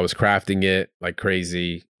ammo. I was crafting it like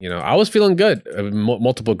crazy. I was feeling good.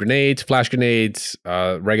 Multiple grenades, flash grenades,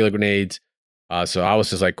 regular grenades. So I was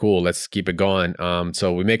just like, cool, let's keep it going.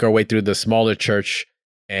 So we make our way through the smaller church,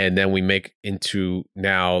 and then we make into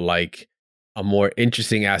now like a more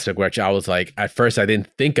interesting aspect, which I was like, at first I didn't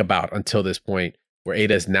think about until this point, where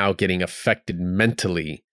Ada's now getting affected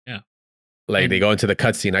mentally. Like they go into the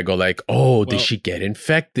cutscene, I go like, "Oh, did she get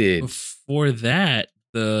infected?" Before that,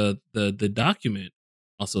 the document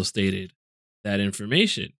also stated that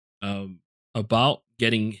information about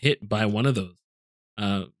getting hit by one of those.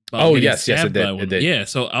 Yes, it did. Yeah,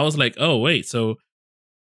 so I was like, "Oh, wait, so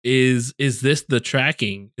is this the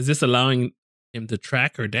tracking? Is this allowing him to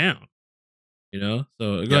track her down?" So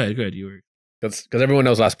go ahead. You were because everyone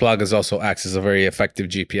knows Las Plagas also acts as a very effective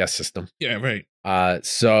GPS system. Yeah, right.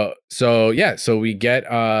 So we get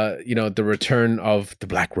the return of the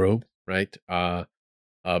Black Robe, right?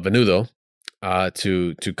 Venudo,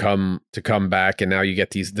 to come back, and now you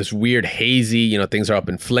get this weird hazy, things are up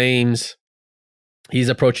in flames. He's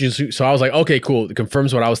approaching, so I was like, okay, cool. It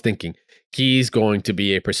confirms what I was thinking. He's going to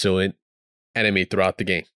be a pursuant enemy throughout the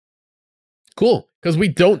game. Cool, because we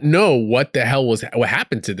don't know what the hell what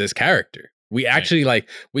happened to this character. We actually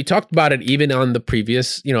we talked about it even on the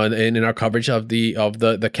previous, in our coverage of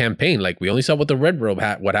the campaign. Like we only saw what the Red Robe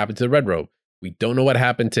what happened to the Red Robe. We don't know what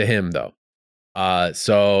happened to him though.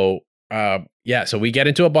 So we get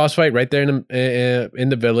into a boss fight right there in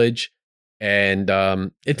the village, and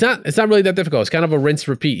it's not really that difficult. It's kind of a rinse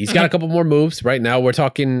repeat. He's got a couple more moves. Right now we're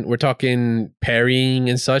talking parrying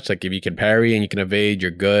and such. Like if you can parry and you can evade,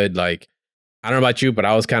 you're good. Like I don't know about you, but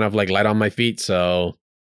I was kind of like light on my feet, so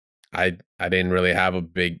I didn't really have a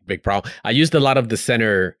big problem. I used a lot of the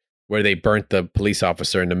center where they burnt the police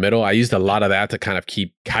officer in the middle. I used a lot of that to kind of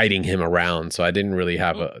keep kiting him around, so I didn't really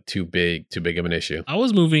have a too big of an issue. I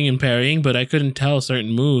was moving and parrying, but I couldn't tell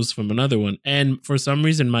certain moves from another one. And for some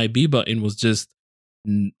reason, my B button was just,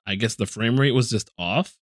 I guess the frame rate was just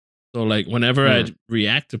off. So like whenever I'd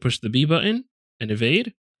react to push the B button and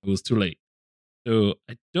evade, it was too late. So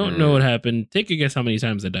I don't know what happened. Take a guess how many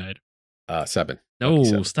times I died. 7. No,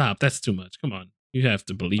 7. Stop. That's too much. Come on. You have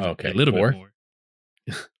to believe it a little 4? bit more.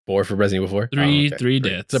 4 for Resident Evil 4? 3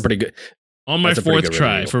 deaths. That's a pretty good. On my 4th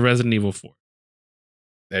try for Resident Evil 4.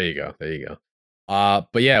 There you go.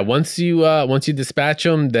 But yeah, once you dispatch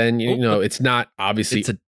them, then it's not obviously. It's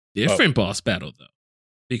a different boss battle though,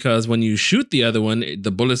 because when you shoot the other one,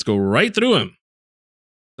 the bullets go right through him.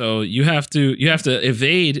 So you have to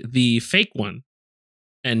evade the fake one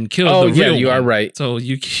and kill the real one. You are right. So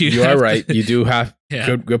you are right. You do have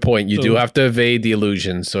good point. You do have to evade the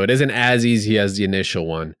illusion, so it isn't as easy as the initial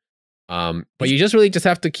one. But you just really just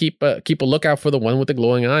have to keep a lookout for the one with the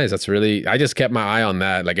glowing eyes. That's really, I just kept my eye on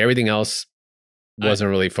that. Like everything else wasn't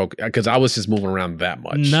really focused because I was just moving around that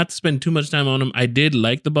much. Not to spend too much time on them. I did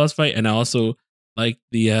like the boss fight, and I also like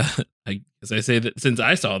the as I say that since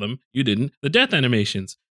I saw them, you didn't. The death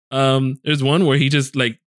animations. There's one where he just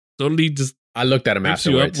like totally just I looked at him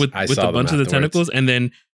afterwards. You up with a bunch of the tentacles, and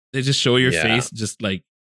then they just show your face just like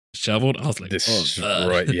shoveled. I was like,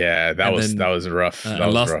 destroyed. Yeah, that was rough. I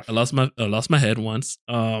lost my head once.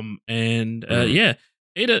 Yeah,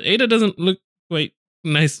 Ada doesn't look quite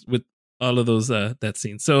nice with all of those that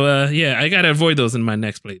scene. So yeah, I gotta avoid those in my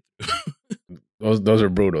next playthrough. Those are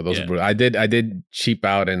brutal. Those are brutal. I did cheap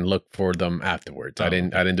out and look for them afterwards. I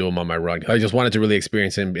didn't do them on my run. I just wanted to really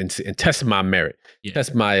experience him and test my merit,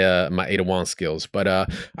 test my my Ada Wong skills. But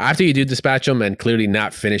after you do dispatch him and clearly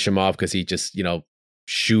not finish him off because he just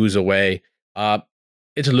shoos away.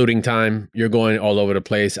 It's looting time. You're going all over the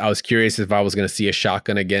place. I was curious if I was going to see a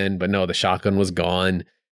shotgun again, but no, the shotgun was gone.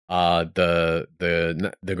 The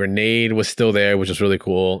grenade was still there, which was really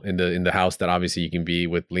cool in the house that obviously you can be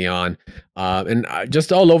with Leon, and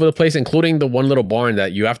just all over the place, including the one little barn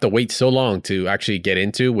that you have to wait so long to actually get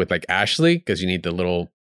into with like Ashley because you need the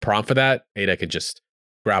little prompt for that. Ada could just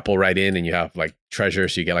grapple right in, and you have like treasure,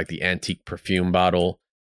 so you get like the antique perfume bottle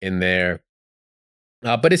in there.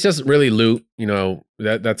 But it's just really loot,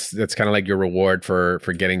 that's kind of like your reward for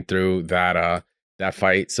getting through that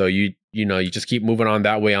fight. So you just keep moving on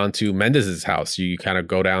that way onto Mendez's house. You kind of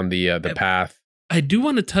go down the path. I do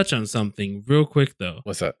want to touch on something real quick though.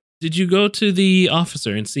 What's that? Did you go to the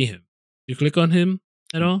officer and see him? Did you click on him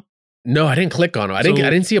at all? No, I didn't click on him. I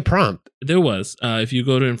didn't see a prompt. There was, if you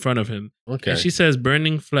go to in front of him. Okay. And she says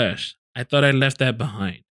burning flesh. I thought I left that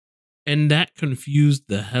behind. And that confused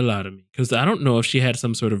the hell out of me because I don't know if she had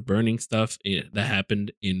some sort of burning stuff that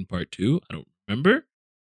happened in part 2. I don't remember.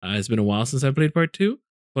 It's been a while since I played part 2.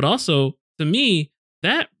 But also, to me,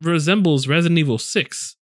 that resembles Resident Evil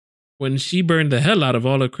 6 when she burned the hell out of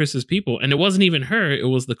all of Chris's people. And it wasn't even her, it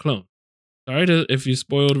was the clone. Sorry if you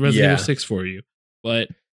spoiled Resident Evil 6 for you. But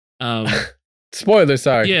spoiler,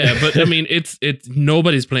 sorry. Yeah, but I mean it's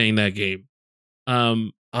nobody's playing that game.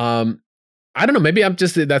 I don't know. Maybe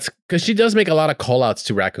that's because she does make a lot of call outs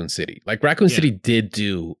to Raccoon City. Like Raccoon City did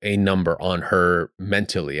do a number on her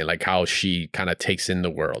mentally and like how she kind of takes in the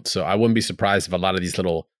world. So I wouldn't be surprised if a lot of these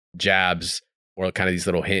little jabs or kind of these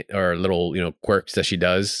little hint or little, quirks that she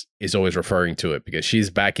does is always referring to it because she's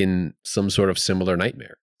back in some sort of similar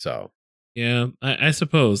nightmare. So yeah, I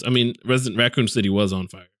suppose. I mean, Raccoon City was on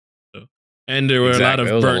fire. So, and there were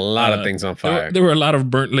a lot of things on fire. There were a lot of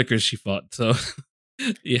burnt liquors she fought. So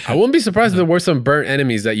yeah, I wouldn't be surprised if there were some burnt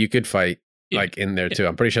enemies that you could fight like in there too.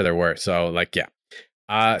 I'm pretty sure there were. So like,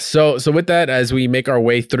 yeah. So with that, as we make our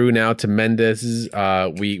way through now to Mendez's,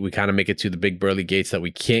 we kind of make it to the big burly gates that we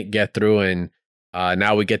can't get through, and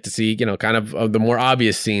now we get to see kind of the more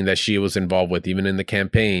obvious scene that she was involved with, even in the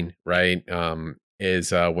campaign, right?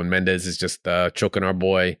 Is when Mendez is just choking our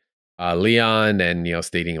boy Leon, and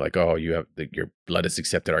stating like, "Oh, your blood has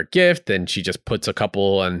accepted our gift," and she just puts a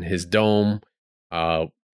couple on his dome.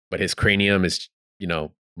 But his cranium is,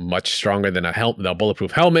 much stronger than a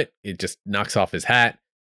bulletproof helmet. It just knocks off his hat,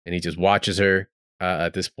 and he just watches her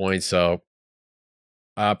at this point. So,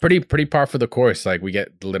 pretty par for the course. Like we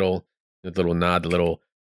get the little nod, the little,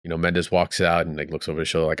 Mendez walks out and like looks over his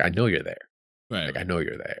shoulder, like I know you're there, right? Like I know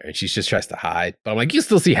you're there, and she just tries to hide. But I'm like, you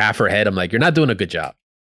still see half her head. I'm like, you're not doing a good job,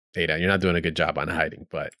 Ada. You're not doing a good job on hiding,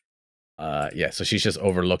 but. So she's just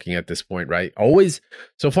overlooking at this point, right? Always,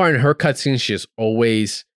 so far in her cutscenes, she is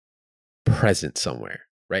always present somewhere,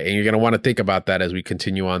 right? And you're going to want to think about that as we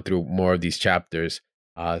continue on through more of these chapters.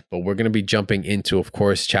 But we're going to be jumping into, of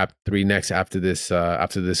course, chapter 3 next after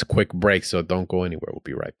this quick break. So don't go anywhere. We'll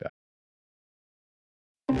be right back.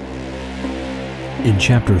 In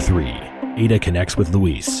chapter 3, Ada connects with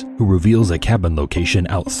Luis, who reveals a cabin location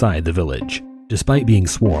outside the village. Despite being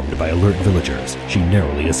swarmed by alert villagers, she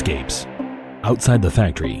narrowly escapes. Outside the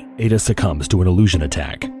factory, Ada succumbs to an illusion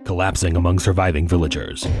attack, collapsing among surviving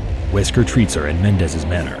villagers. Wesker treats her in Mendez's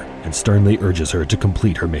manner and sternly urges her to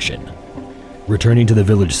complete her mission. Returning to the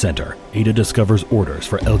village center, Ada discovers orders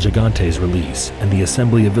for El Gigante's release and the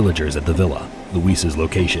assembly of villagers at the villa, Luis's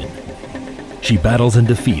location. She battles and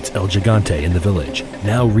defeats El Gigante in the village,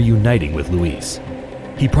 now reuniting with Luis.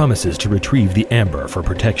 He promises to retrieve the amber for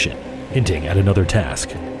protection, hinting at another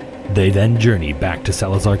task. They then journey back to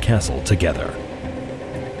Salazar Castle together.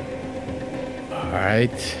 All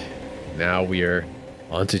right, now we are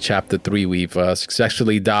on to chapter 3. We've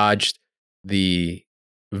successfully dodged the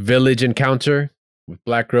village encounter with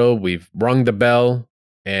Blackrobe. We've rung the bell,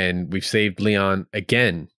 and we've saved Leon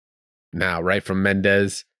again. now, right? From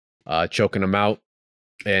Mendez choking him out.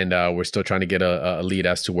 And we're still trying to get a lead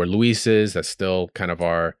as to where Luis is. That's still kind of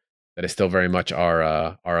that is still very much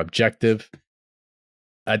our objective.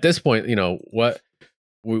 At this point, what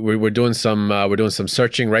we're doing some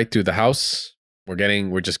searching right through the house.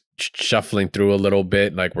 We're just shuffling through a little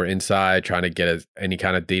bit, like we're inside trying to get any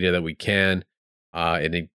kind of data that we can.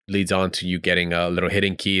 And it leads on to you getting a little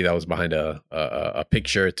hidden key that was behind a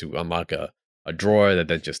picture to unlock a drawer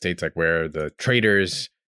that just states like where the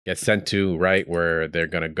traders get sent to, right, where they're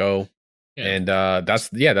gonna go. Yeah. And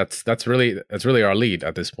that's really our lead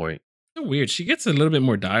at this point. So weird. She gets a little bit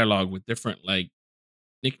more dialogue with different like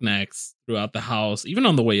knickknacks throughout the house, even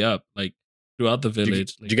on the way up, like throughout the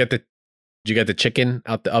village. Did you get the chicken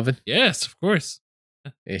out the oven? Yes, of course.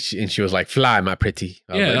 And she was like, "Fly, my pretty."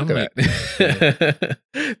 Yeah,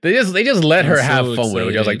 they just let her have fun with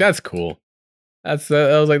it. I was like, "That's cool." I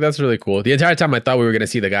was like, "That's really cool." The entire time I thought we were gonna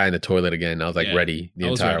see the guy in the toilet again. I was like, ready the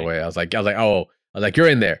entire way. I was like, "You're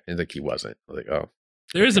in there," and like he wasn't. I was like, "Oh."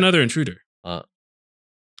 There is another intruder.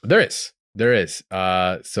 There is.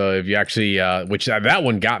 So if you actually, which that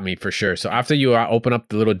one got me for sure. So after you open up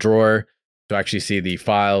the little drawer to actually see the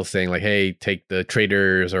file saying like, "Hey, take the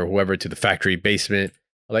traders or whoever to the factory basement."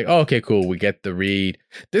 I'm like, "Oh, okay, cool." We get the read.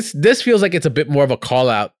 This feels like it's a bit more of a call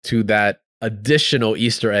out to that additional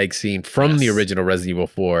Easter egg scene from the original Resident Evil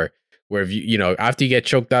 4, where if you after you get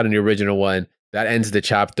choked out in the original one, that ends the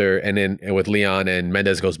chapter, and then with Leon and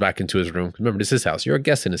Mendez goes back into his room. Remember, this is his house. You're a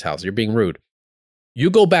guest in his house. You're being rude. You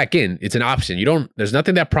go back in. It's an option. There's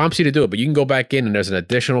nothing that prompts you to do it, but you can go back in, and there's an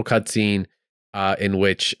additional cutscene in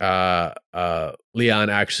which Leon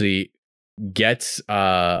actually gets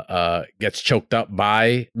choked up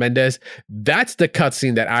by Mendez. That's the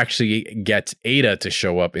cutscene that actually gets Ada to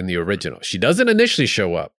show up in the original. She doesn't initially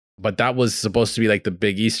show up, but that was supposed to be like the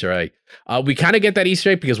big Easter egg. We kind of get that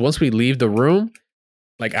Easter egg because once we leave the room,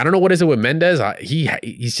 like I don't know what is it with Mendez.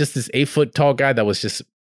 He's just this 8-foot tall guy that was just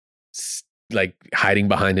like hiding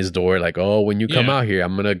behind his door, like, "Oh, when you come out here,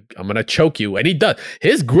 I'm gonna choke you." And he does.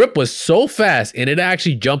 His grip was so fast, and it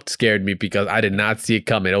actually jump scared me because I did not see it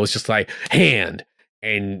coming. It was just like hand,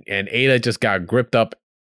 and Ada just got gripped up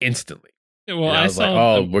instantly. Yeah, well, I was like,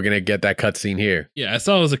 "Oh, we're gonna get that cutscene here." Yeah, I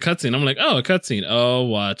saw it was a cutscene. I'm like, "Oh, a cutscene. Oh,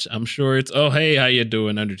 watch. I'm sure it's. Oh, hey, how you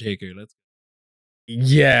doing, Undertaker? Let's."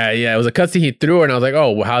 Yeah. It was a cutscene he threw her, and I was like,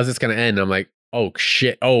 "Oh, well, how's this gonna end?" And I'm like, "Oh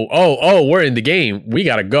shit. Oh, we're in the game. We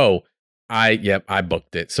gotta go." I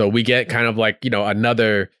booked it. So we get kind of like,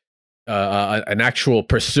 another an actual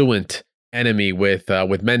pursuant enemy with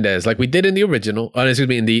Mendez, like we did in the original.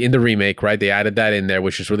 In the remake, right? They added that in there,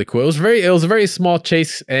 which was really cool. It was a very small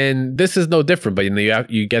chase, and this is no different. But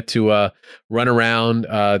you get to run around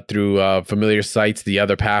through familiar sites, the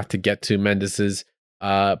other path to get to Mendez's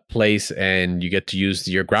place, and you get to use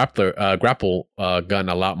your grapple gun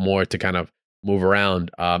a lot more to kind of move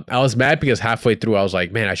around. I was mad because halfway through I was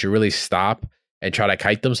like, man, I should really stop and try to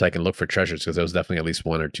kite them so I can look for treasures, because there was definitely at least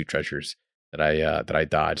 1 or 2 treasures that I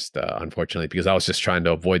dodged, unfortunately, because I was just trying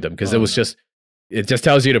to avoid them, because it just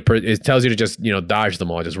tells you to just dodge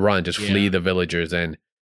them all, just run, just flee the villagers, and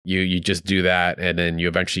you just do that, and then you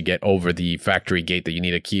eventually get over the factory gate that you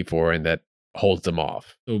need a key for, and that holds them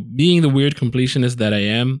off. So being the weird completionist that I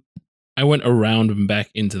am, I went around and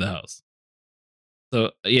back into the house.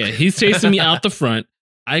 So yeah, he's chasing me out the front.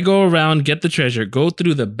 I go around, get the treasure, go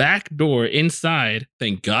through the back door inside.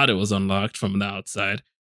 Thank God it was unlocked from the outside.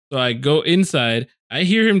 So I go inside. I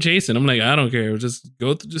hear him chasing. I'm like, I don't care. Just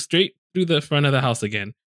go just straight through the front of the house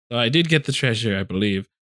again. So I did get the treasure, I believe.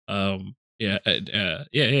 Solved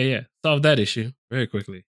that issue very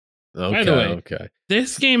quickly. Okay. By the way,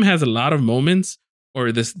 this game has a lot of moments,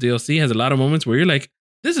 or this DLC has a lot of moments where you're like,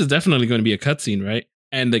 this is definitely going to be a cutscene, right?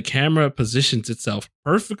 And the camera positions itself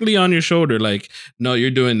perfectly on your shoulder, like, no,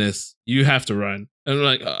 you're doing this. You have to run. And I'm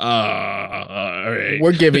like, all right.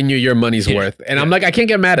 We're giving you your money's worth. And I'm like, I can't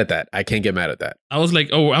get mad at that. I was like,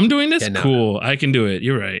 oh, I'm doing this? Cool. I can do it.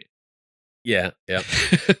 You're right. Yeah.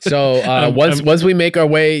 So once we make our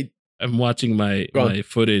way... I'm watching my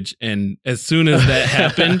footage, and as soon as that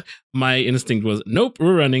happened, my instinct was, nope,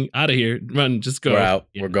 we're running out of here. Run, just go. We're out.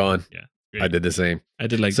 Yeah. We're gone. Yeah. I did the same. I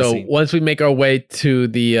did like so. Once we make our way to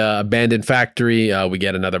the abandoned factory, we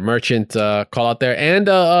get another merchant call out there, and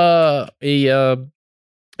a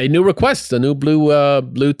new request, a new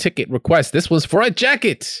blue ticket request. This one's for a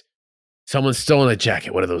jacket. Someone's stolen a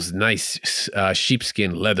jacket, one of those nice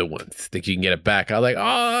sheepskin leather ones. Think you can get it back? I was like,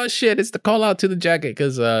 oh shit, it's the call out to the jacket,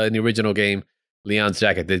 because in the original game, Leon's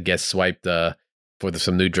jacket did get swiped for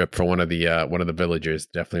some new drip for one of the villagers.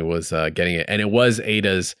 Definitely was getting it, and it was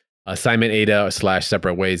Ada's Assignment Ada /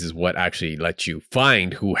 Separate Ways is what actually lets you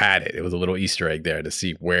find who had it. It was a little Easter egg there to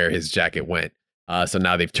see where his jacket went. So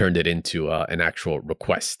now they've turned it into an actual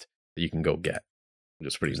request that you can go get, which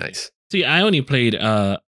is pretty nice. See, I only played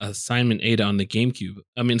Assignment Ada on the GameCube.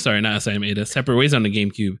 I mean, sorry, not Assignment Ada. Separate Ways on the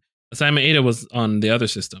GameCube. Assignment Ada was on the other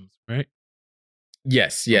systems, right?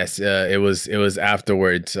 Yes. It was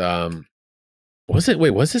afterwards. Was it? Wait,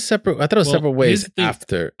 was it separate? I thought it was Separate Ways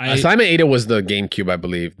after. Assignment Ada was the GameCube, I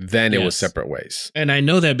believe. Then it was Separate Ways. And I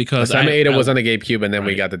know that because Assignment Ada was on the GameCube, and then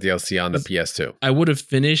we got the DLC on the PS2. I would have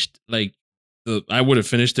finished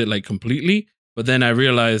it like completely, but then I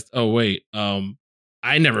realized, oh wait,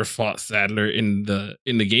 I never fought Sadler in the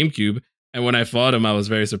GameCube, and when I fought him, I was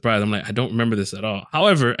very surprised. I'm like, I don't remember this at all.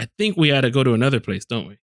 However, I think we had to go to another place, don't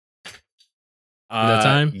we? That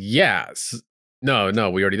time? Yes. No,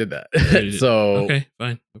 we already did that. So okay,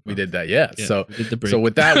 fine. No we did that. Yeah. So so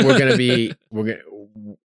with that, we're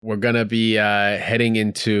gonna be heading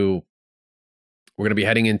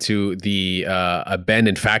into the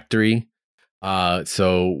abandoned factory.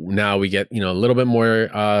 So now we get, a little bit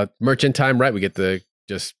more merchant time, right? We get to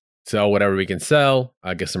just sell whatever we can sell,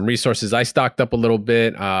 get some resources. I stocked up a little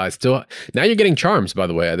bit. Still, now you're getting charms, by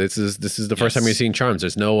the way. This is the first time you're seeing charms.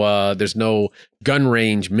 There's no gun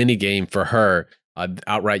range mini game for her.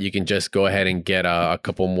 Outright, you can just go ahead and get a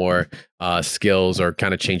couple more skills, or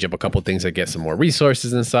kind of change up a couple things that get some more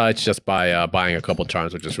resources and such, just by buying a couple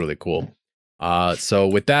charms, which is really cool. So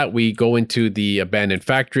with that, we go into the abandoned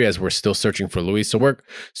factory as we're still searching for Luis. So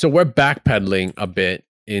we're backpedaling a bit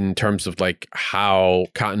in terms of like how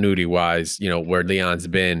continuity wise, where Leon's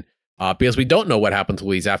been, because we don't know what happened to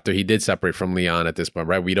Luis after he did separate from Leon at this point,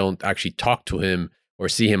 right? We don't actually talk to him or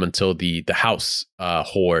see him until the house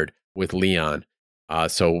horde with Leon.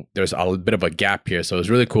 So there's a bit of a gap here. So it's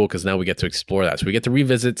really cool because now we get to explore that. So we get to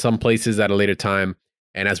revisit some places at a later time.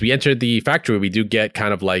 And as we enter the factory, we do get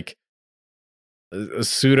kind of like a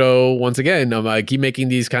pseudo, once again, I keep making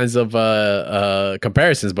these kinds of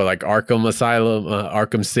comparisons, but like Arkham Asylum,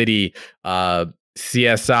 Arkham City,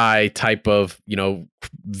 CSI type of,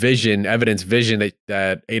 evidence vision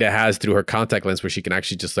that Ada has through her contact lens, where she can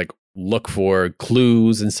actually just like look for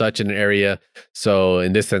clues and such in an area. So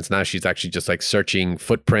in this sense, now she's actually just like searching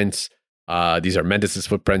footprints. These are Mendez's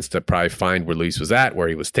footprints to probably find where Luis was at, where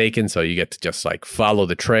he was taken. So you get to just like follow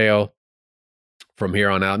the trail from here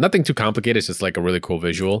on out. Nothing too complicated. It's just like a really cool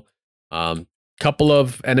visual. Couple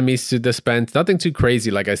of enemies to dispense. Nothing too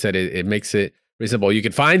crazy. Like I said, it makes it reasonable. You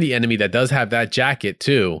can find the enemy that does have that jacket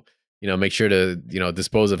too. Make sure to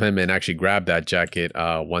dispose of him and actually grab that jacket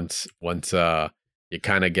once you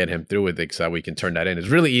kind of get him through with it, so that we can turn that in. It's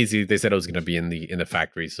really easy. They said it was going to be in the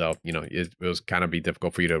factory, so it was kind of be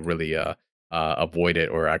difficult for you to really avoid it,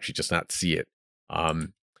 or actually just not see it.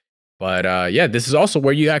 But yeah, this is also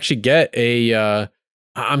where you actually get a.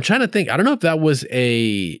 I'm trying to think. I don't know if that was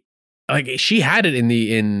she had it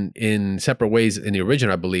in Separate Ways in the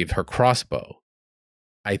original. I believe her crossbow.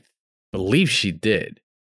 I believe she did.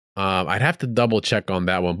 I'd have to double check on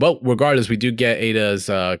that one. But regardless, we do get Ada's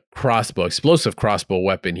explosive crossbow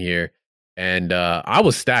weapon here. And I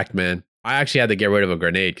was stacked, man. I actually had to get rid of a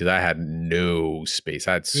grenade because I had no space.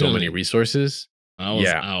 I had so many resources. I was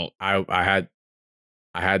out. I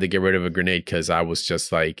had to get rid of a grenade because I was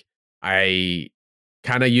just like, I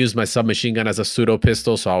kind of used my submachine gun as a pseudo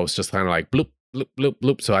pistol. So I was just kind of like bloop, bloop, bloop,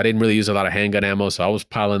 bloop. So I didn't really use a lot of handgun ammo. So I was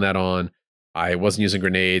piling that on. I wasn't using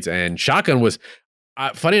grenades, and shotgun was...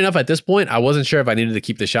 funny enough, at this point, I wasn't sure if I needed to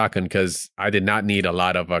keep the shotgun because I did not need a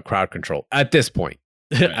lot of crowd control at this point.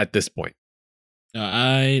 Right. At this point,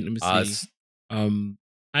 let me see.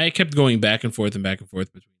 I kept going back and forth between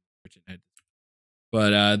Richard and Ed.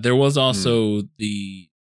 But there was also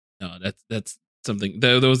that's something.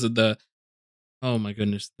 Those are the oh my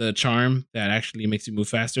goodness, the charm that actually makes you move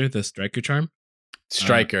faster, the striker charm.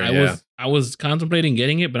 I was contemplating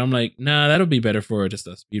getting it, but I'm like, nah, that'll be better for just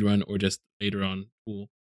a speed run or just later on. Cool.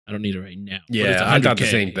 I don't need it right now. Yeah, I thought the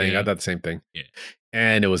same thing. I thought the same thing. Yeah.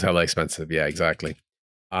 And it was hella expensive. Yeah, exactly.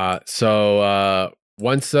 So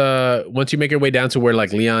once you make your way down to where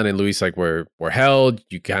like Leon and Luis like were held,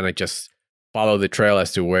 you kind of just follow the trail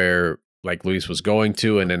as to where like Luis was going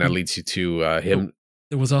to, and then that leads you to him.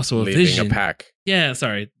 There was also a vision. A pack. Yeah,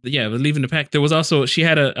 sorry. Yeah, leaving the pack. There was also, she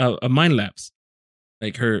had a mind lapse.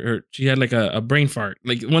 Like she had like a brain fart,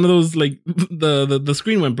 like one of those, like the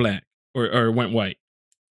screen went black or went white.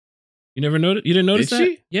 You never noticed? You didn't notice that?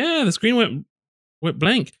 She? Yeah, the screen went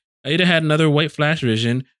blank. Ada had another white flash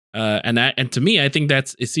vision, and to me, I think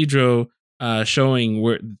that's Isidro showing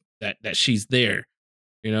where that she's there,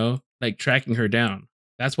 like tracking her down.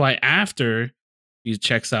 That's why after He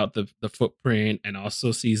checks out the footprint and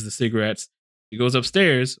also sees the cigarettes. She goes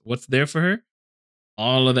upstairs. What's there for her?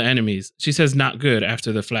 All of the enemies. She says not good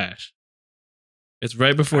after the flash. It's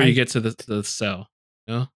right before you get to the cell.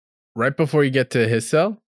 You know? Right before you get to his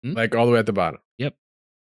cell? Hmm? Like all the way at the bottom. Yep.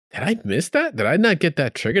 Did I miss that? Did I not get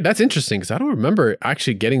that trigger? That's interesting because I don't remember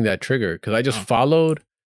actually getting that trigger because I just followed.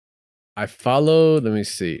 I followed. Let me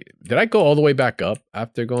see. Did I go all the way back up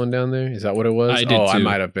after going down there? Is that what it was? I did too. I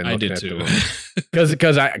might have been. I did too.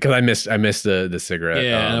 Because I missed the cigarette.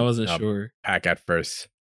 Yeah, I wasn't sure. Pack at first.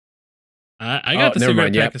 I got the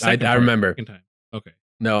cigarette pack. I remember. Time. Okay.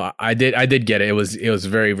 No, I did get it. It was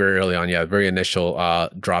very, very early on. Yeah, very initial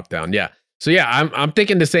drop down. Yeah. So yeah, I'm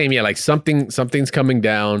thinking the same. Yeah, like something's coming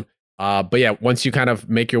down. But yeah, once you kind of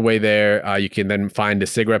make your way there, you can then find the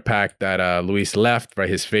cigarette pack that Luis left, right?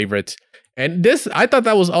 His favorites. And this, I thought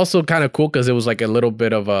that was also kind of cool because it was like a little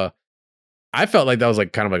bit of a. I felt like that was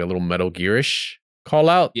like kind of like a little Metal Gear-ish call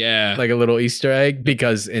out. Yeah. Like a little Easter egg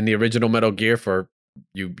because in the original Metal Gear, for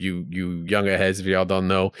you younger heads, if y'all don't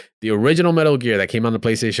know, the original Metal Gear that came on the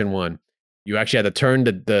PlayStation 1, you actually had to turn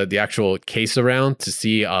the actual case around to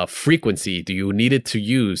see a frequency do you needed to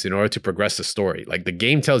use in order to progress the story. Like the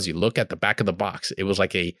game tells you, look at the back of the box. It was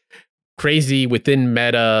like a crazy within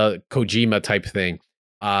meta Kojima type thing.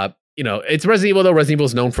 It's Resident Evil though. Resident Evil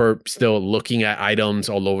is known for still looking at items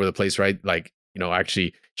all over the place, right? Like,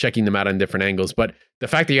 actually checking them out on different angles. But the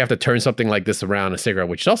fact that you have to turn something like this around, a cigarette,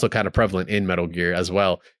 which is also kind of prevalent in Metal Gear as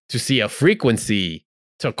well, to see a frequency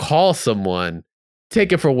to call someone,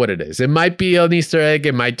 take it for what it is. It might be an Easter egg.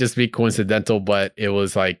 It might just be coincidental, but it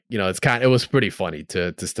was like, it was pretty funny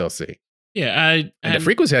to still see. Yeah. And the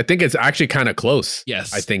frequency, I think it's actually kind of close.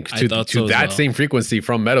 Yes. I think to that same frequency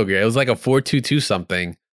from Metal Gear. It was like a 422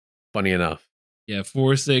 something, funny enough. Yeah.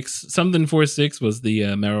 46 was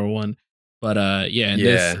the Marrow one. But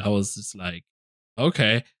this, I was just like,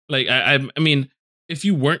 okay. Like, I mean, if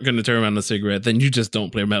you weren't going to turn around the cigarette, then you just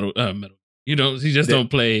don't play Metal. You don't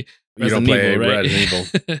play Resident Evil, right?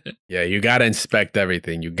 Resident Evil. Yeah, you got to inspect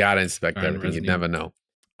everything. You never know.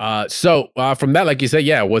 So from that, like you said,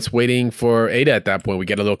 yeah, what's waiting for Ada at that point? We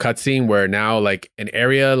get a little cutscene where now, like, an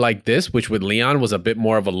area like this, which with Leon was a bit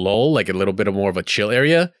more of a lull, like a little bit of more of a chill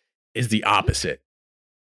area, is the opposite.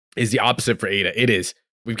 For Ada. It is.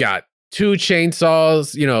 We've got 2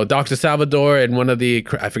 chainsaws, Dr. Salvador and one of the,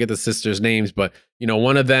 I forget the sisters' names, but,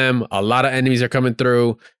 one of them, a lot of enemies are coming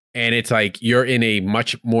through. And it's like you're in a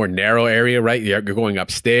much more narrow area, right? You're going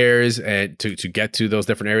upstairs and to get to those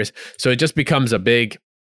different areas. So it just becomes a big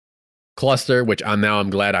cluster, which I'm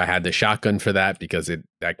glad I had the shotgun for that because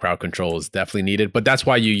that crowd control is definitely needed. But that's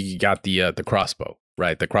why you got the crossbow,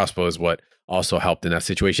 right? The crossbow is what also helped in that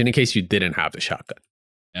situation in case you didn't have the shotgun.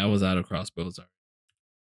 I was out of crossbows.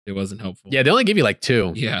 It wasn't helpful. Yeah, they only give you like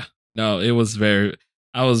 2. Yeah, no, I was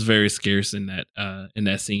very scarce in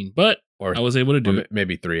that scene, but I was able to do it.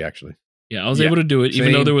 Maybe 3 actually. Yeah, I was able to do it,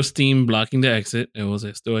 even though there was steam blocking the exit. I was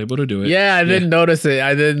still able to do it. Yeah, I didn't notice it.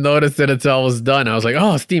 I didn't notice it until I was done. I was like,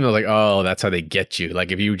 oh, steam. I was like, oh, that's how they get you.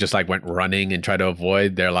 Like if you just like went running and try to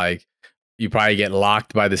avoid, they're like, you probably get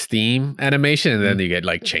locked by the steam animation and then you get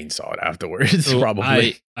like chainsawed afterwards. So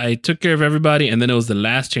probably. I took care of everybody and then it was the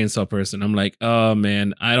last chainsaw person. I'm like, oh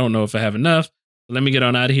man, I don't know if I have enough. Let me get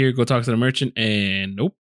on out of here, go talk to the merchant, and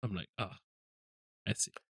nope. I'm like, oh, I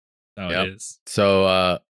see. That's how it is.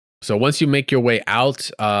 So once you make your way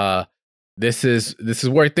out, this is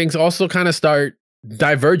where things also kind of start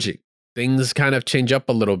diverging. Things kind of change up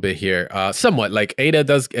a little bit here, somewhat. Like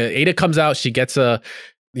Ada comes out, she gets the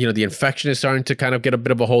infection is starting to kind of get a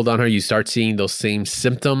bit of a hold on her. You start seeing those same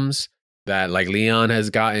symptoms that like Leon has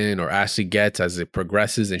gotten or Ashley gets as it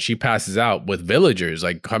progresses, and she passes out with villagers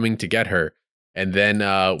like coming to get her. And then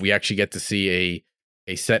we actually get to see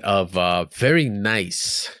a set of very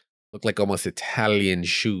nice, look like almost Italian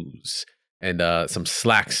shoes and some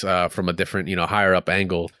slacks from a different, higher up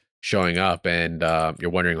angle showing up. And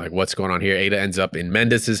you're wondering like what's going on here. Ada ends up in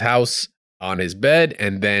Mendez's house on his bed.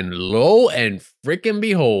 And then lo and frickin'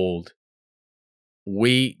 behold,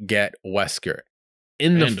 we get Wesker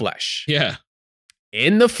in the flesh. Yeah.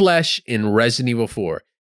 In the flesh in Resident Evil 4.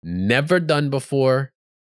 Never done before.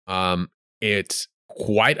 It's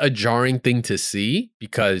quite a jarring thing to see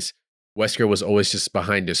because Wesker was always just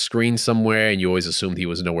behind a screen somewhere and you always assumed he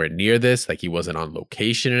was nowhere near this, like he wasn't on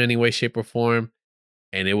location in any way, shape, or form.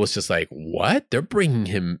 And it was just like, what? They're bringing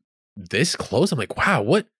him this close? I'm like, wow,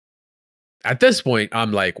 what? At this point,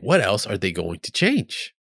 I'm like, what else are they going to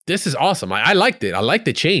change? This is awesome. I liked it. I liked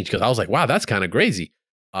the change because I was like, wow, that's kind of crazy.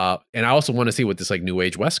 And I also want to see what this like new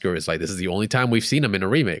age Wesker is like. This is the only time we've seen him in a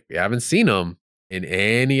remake. We haven't seen him in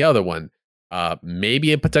any other one.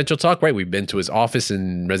 maybe a potential talk, right? We've been to his office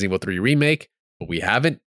in Resident Evil 3 Remake, but we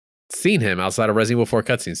haven't seen him outside of Resident Evil 4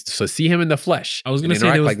 cutscenes. So see him in the flesh. I was going to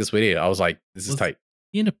say like this with Ada. I was like, this is tight.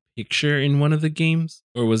 He in a picture in one of the games,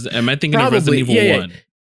 or am I thinking of Resident Evil 1?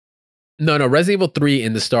 No, Resident Evil 3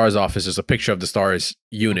 in the STARS office is a picture of the STARS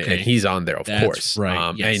unit, and he's on there, of course.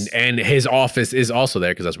 Right. Yes. And his office is also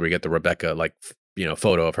there because that's where you get the Rebecca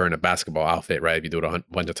photo of her in a basketball outfit, right? If you do it a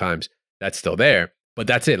bunch of times, that's still there. But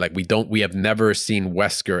that's it. Like we have never seen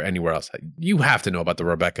Wesker anywhere else. You have to know about the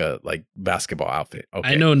Rebecca basketball outfit. Okay.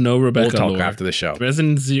 I know no Rebecca. We'll talk after the show.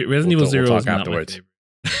 Resident Evil 0 we'll is not afterwards.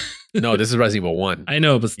 My favorite. No, this is Resident Evil 1. I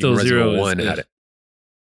know, but still Resident 0 Evil 1 had it.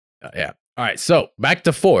 Yeah. All right. So back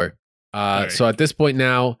to 4. Right. So at this point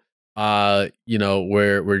now, we're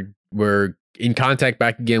in contact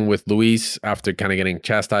back again with Luis after kind of getting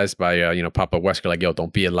chastised by Papa Wesker, like, yo,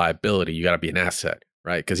 don't be a liability. You got to be an asset,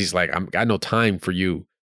 right? Because he's like, I got no time for you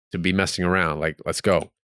to be messing around. Like, let's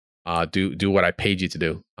go. Do what I paid you to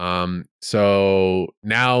do. So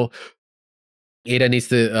now Ada needs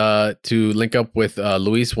to link up with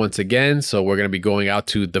Luis once again. So we're going to be going out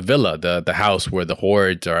to the villa, the house where the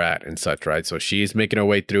hordes are at and such, right? So she's making her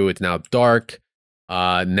way through. It's now dark.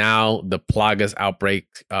 Now the Plagas outbreak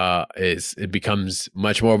it becomes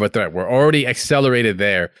much more of a threat. We're already accelerated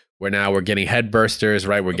there. We're getting headbursters,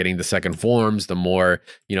 right? We're getting the second forms, the more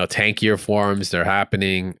tankier forms they're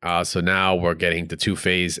happening. So now we're getting the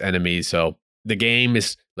 2-phase enemies. So the game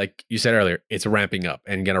is, like you said earlier, it's ramping up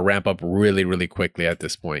and going to ramp up really, really quickly at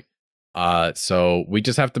this point. So we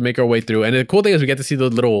just have to make our way through. And the cool thing is we get to see the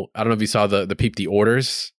little, I don't know if you saw the peep the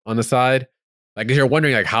orders on the side. Like, because you're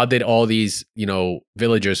wondering, like, how did all these,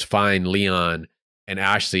 villagers find Leon and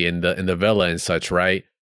Ashley in the villa and such, right?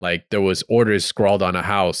 Like, there was orders scrawled on a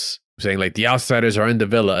house saying, like, the outsiders are in the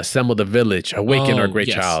villa, assemble the village, awaken our great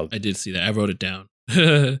child. I did see that. I wrote it down.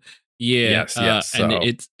 Yeah. Yes. So.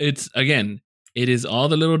 And it's again, it is all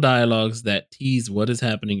the little dialogues that tease what is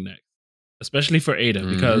happening next, especially for Ada,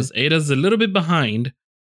 because Ada's a little bit behind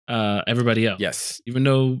everybody else. Yes. Even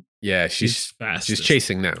though she's fast. She's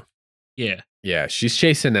chasing now. Yeah. Yeah, she's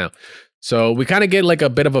chasing now. So we kind of get like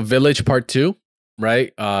a bit of a village part 2,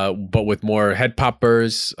 right? But with more head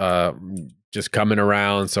poppers just coming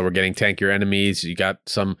around. So we're getting tankier enemies. You got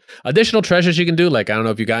some additional treasures you can do. Like, I don't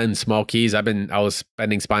know if you got in small keys. I was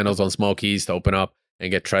spending spinels on small keys to open up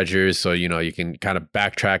and get treasures. So, you can kind of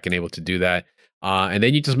backtrack and able to do that. And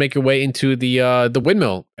then you just make your way into the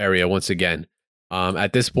windmill area once again.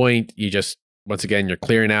 At this point, once again, you're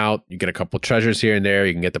clearing out. You get a couple treasures here and there.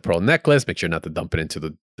 You can get the pearl necklace. Make sure not to dump it into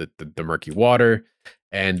the murky water.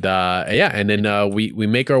 And and then we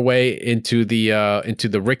make our way into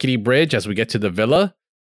the rickety bridge as we get to the villa.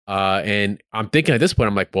 And I'm thinking at this point,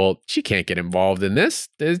 I'm like, well, she can't get involved in this.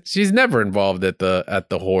 She's never involved at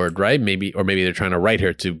the horde, right? Maybe they're trying to write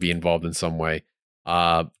her to be involved in some way.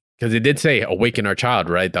 Because it did say awaken our child,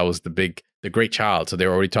 right? That was the great child. So they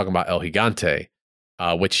were already talking about El Gigante.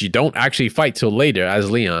 Which you don't actually fight till later as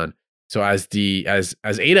Leon. So as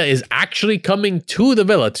Ada is actually coming to the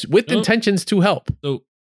villa with intentions to help. So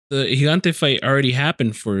the Gigante fight already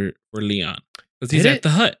happened for Leon because he's at the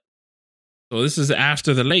hut. So this is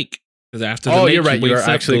after the lake. Because after the lake, you're right. You're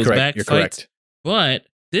actually correct. You're correct. But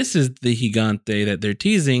this is the Gigante that they're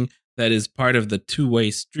teasing that is part of the 2-way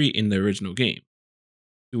street in the original game.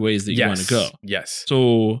 2 ways that you want to go. Yes.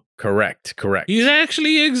 So correct. He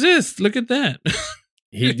actually exists. Look at that.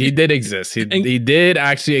 He did exist. He did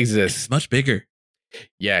actually exist. He's much bigger.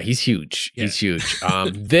 Yeah, he's huge. Yeah. He's huge.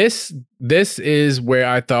 This is where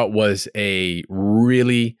I thought was a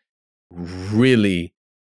really, really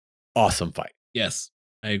awesome fight. Yes,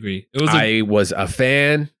 I agree. I was a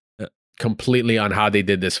fan completely on how they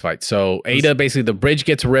did this fight. So Ada, basically, the bridge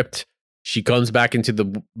gets ripped. She comes back into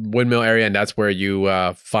the windmill area, and that's where you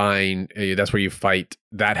fight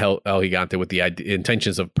that El Gigante with the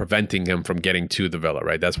intentions of preventing him from getting to the villa,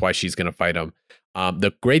 right? That's why she's going to fight him.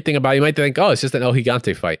 The great thing about it, you might think, oh, it's just an El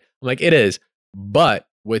Gigante fight. I'm like, it is, but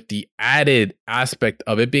with the added aspect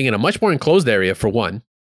of it being in a much more enclosed area, for one,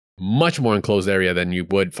 much more enclosed area than you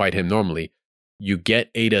would fight him normally, you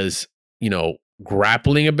get Ada's,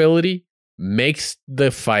 grappling ability. Makes the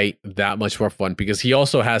fight that much more fun because he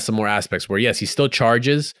also has some more aspects where, yes, he still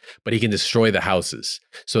charges, but he can destroy the houses.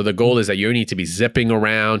 So the goal is that you need to be zipping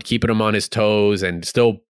around, keeping him on his toes, and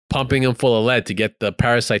still pumping him full of lead to get the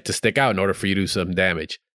parasite to stick out in order for you to do some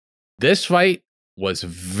damage. This fight was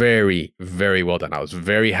very, very well done. I was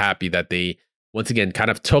very happy that they, once again, kind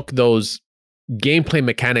of took those gameplay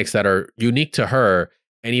mechanics that are unique to her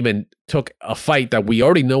and even took a fight that we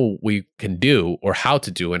already know we can do or how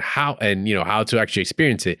to do and how to actually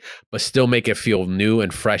experience it, but still make it feel new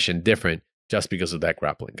and fresh and different just because of that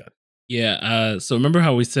grappling gun. Yeah. So remember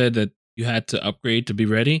how we said that you had to upgrade to be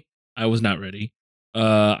ready? I was not ready.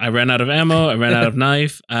 I ran out of ammo. I ran out of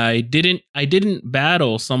knife. I didn't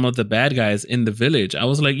battle some of the bad guys in the village. I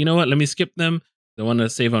was like, you know what? Let me skip them. I want to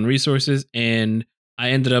save on resources, and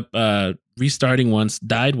I ended up restarting once,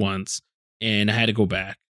 died once, and I had to go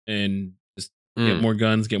back and just get more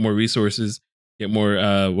guns, get more resources, get more.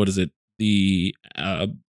 What is it?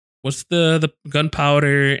 What's the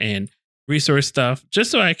gunpowder and resource stuff,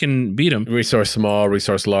 just so I can beat them. Resource small,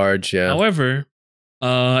 resource large. Yeah. However,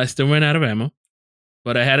 I still ran out of ammo.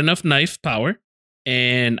 But I had enough knife power,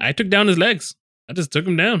 and I took down his legs. I just took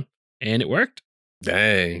him down, and it worked.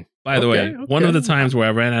 Dang. By the way, one of the times where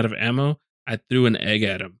I ran out of ammo, I threw an egg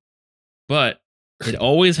at him. But it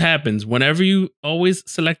always happens. Whenever you always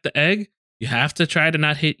select the egg, you have to try to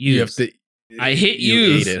not hit use. I hit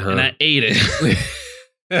use, and I ate it.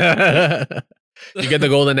 You get the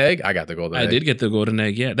golden egg? I got the golden egg. I did get the golden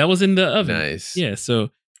egg, yeah. That was in the oven. Nice. Yeah, so...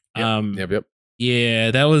 Yep. Yeah,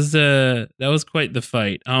 that was quite the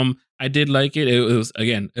fight. I did like it.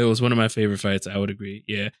 It was one of my favorite fights. I would agree.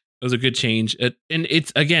 Yeah, it was a good change. And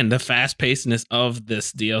it's again the fast pacedness of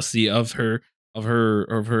this DLC of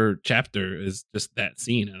her chapter is just that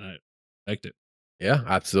scene, and I liked it. Yeah,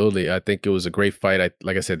 absolutely. I think it was a great fight.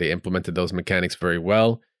 Like I said, they implemented those mechanics very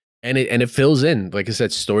well, and it fills in, like I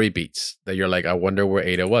said, story beats that you're like, I wonder where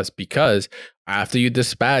Ada was, because after you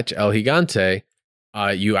dispatch El Gigante,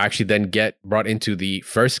 you actually then get brought into the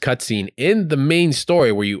first cutscene in the main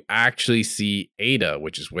story where you actually see Ada,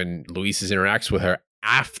 which is when Luis interacts with her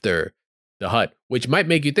after the hut, which might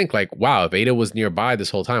make you think like, wow, if Ada was nearby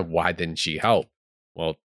this whole time, why didn't she help?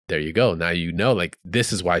 Well, there you go. Now you know, like,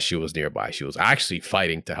 this is why she was nearby. She was actually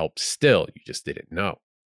fighting to help still. You just didn't know.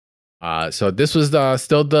 So this was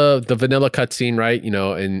still the vanilla cutscene, right? You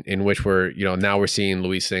know, in which now we're seeing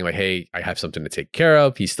Luis saying like, hey, I have something to take care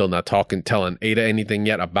of. He's still not telling Ada anything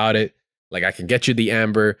yet about it. Like, I can get you the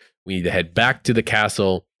amber. We need to head back to the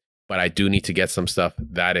castle, but I do need to get some stuff.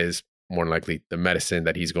 That is more than likely the medicine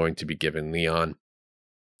that he's going to be giving Leon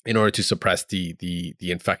in order to suppress the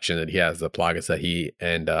infection that he has, the plagas that he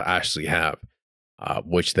and Ashley have,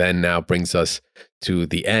 which then now brings us to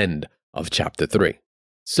the end of chapter 3.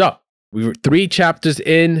 So we were 3 chapters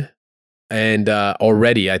in, and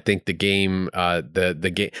already I think the game,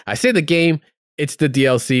 the game. I say the game, it's the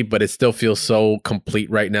DLC, but it still feels so complete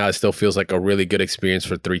right now. It still feels like a really good experience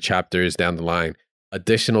for 3 chapters down the line.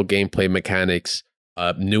 Additional gameplay mechanics,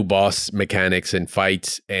 new boss mechanics and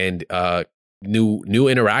fights, and new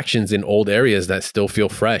interactions in old areas that still feel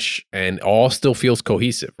fresh and all still feels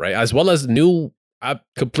cohesive, right? As well as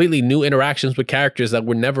completely new interactions with characters that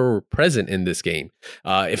were never present in this game,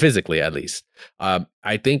 physically at least.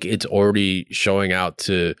 I think it's already showing out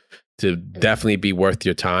to definitely be worth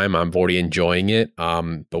your time. I'm already enjoying it,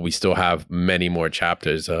 but we still have many more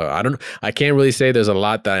chapters. I can't really say there's a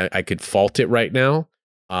lot that I could fault it right now,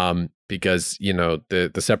 because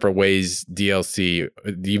the Separate Ways DLC,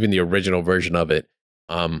 even the original version of it,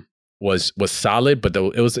 was solid, but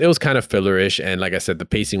it was kind of fillerish, and like I said, the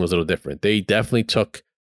pacing was a little different. They definitely took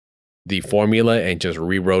the formula and just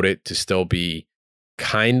rewrote it to still be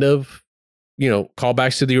kind of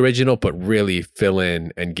callbacks to the original, but really fill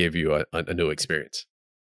in and give you a new experience.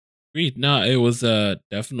 Agreed. No, it was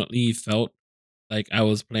definitely felt like I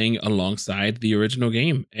was playing alongside the original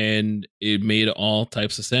game, and it made all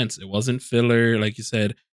types of sense. It wasn't filler, like you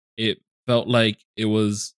said. It felt like it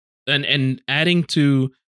was, and adding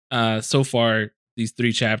to so far these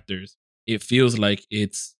 3 chapters, it feels like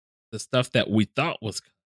it's the stuff that we thought was,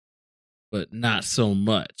 but not so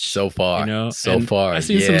much so far. Far, I've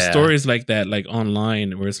seen some stories like that, like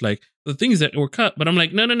online, where it's like the things that were cut, but I'm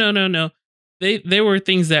like, no. They were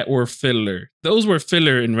things that were filler. Those were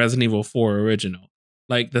filler in Resident Evil 4 original,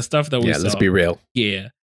 like the stuff that we saw. Let's be real. Yeah,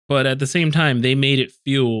 but at the same time, they made it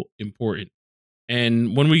feel important.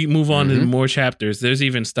 And when we move on to more chapters, there's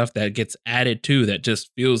even stuff that gets added to that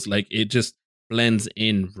just feels like it just blends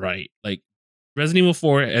in right. Like Resident Evil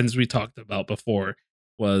 4, as we talked about before,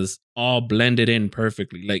 was all blended in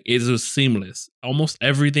perfectly. Like it was seamless. Almost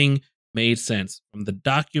everything made sense, from the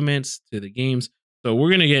documents to the games. So we're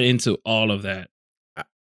going to get into all of that.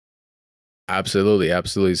 Absolutely.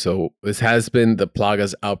 So this has been the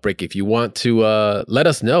Plagas Outbreak. If you want to let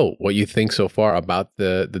us know what you think so far about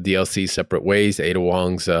the DLC Separate Ways, Ada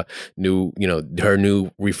Wong's her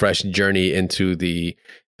new refreshed journey into the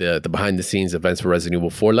behind the scenes events for Resident Evil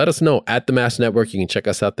 4. Let us know at the Mash Network. You can check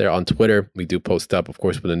us out there on Twitter. We do post up, of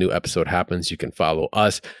course, when a new episode happens. You can follow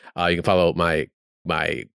us. You can follow my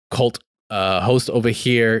cult host over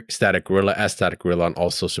here, Static Gorilla, at Static Gorilla on all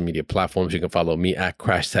social media platforms. You can follow me at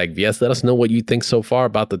CrashTagVS. Let us know what you think so far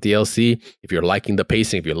about the DLC. If you're liking the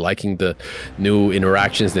pacing, if you're liking the new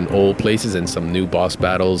interactions in old places and some new boss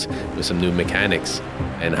battles with some new mechanics,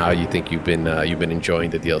 and how you think you've been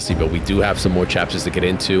enjoying the DLC. But we do have some more chapters to get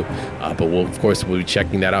into. But we'll be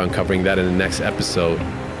checking that out and covering that in the next episode.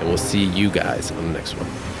 And we'll see you guys on the next one.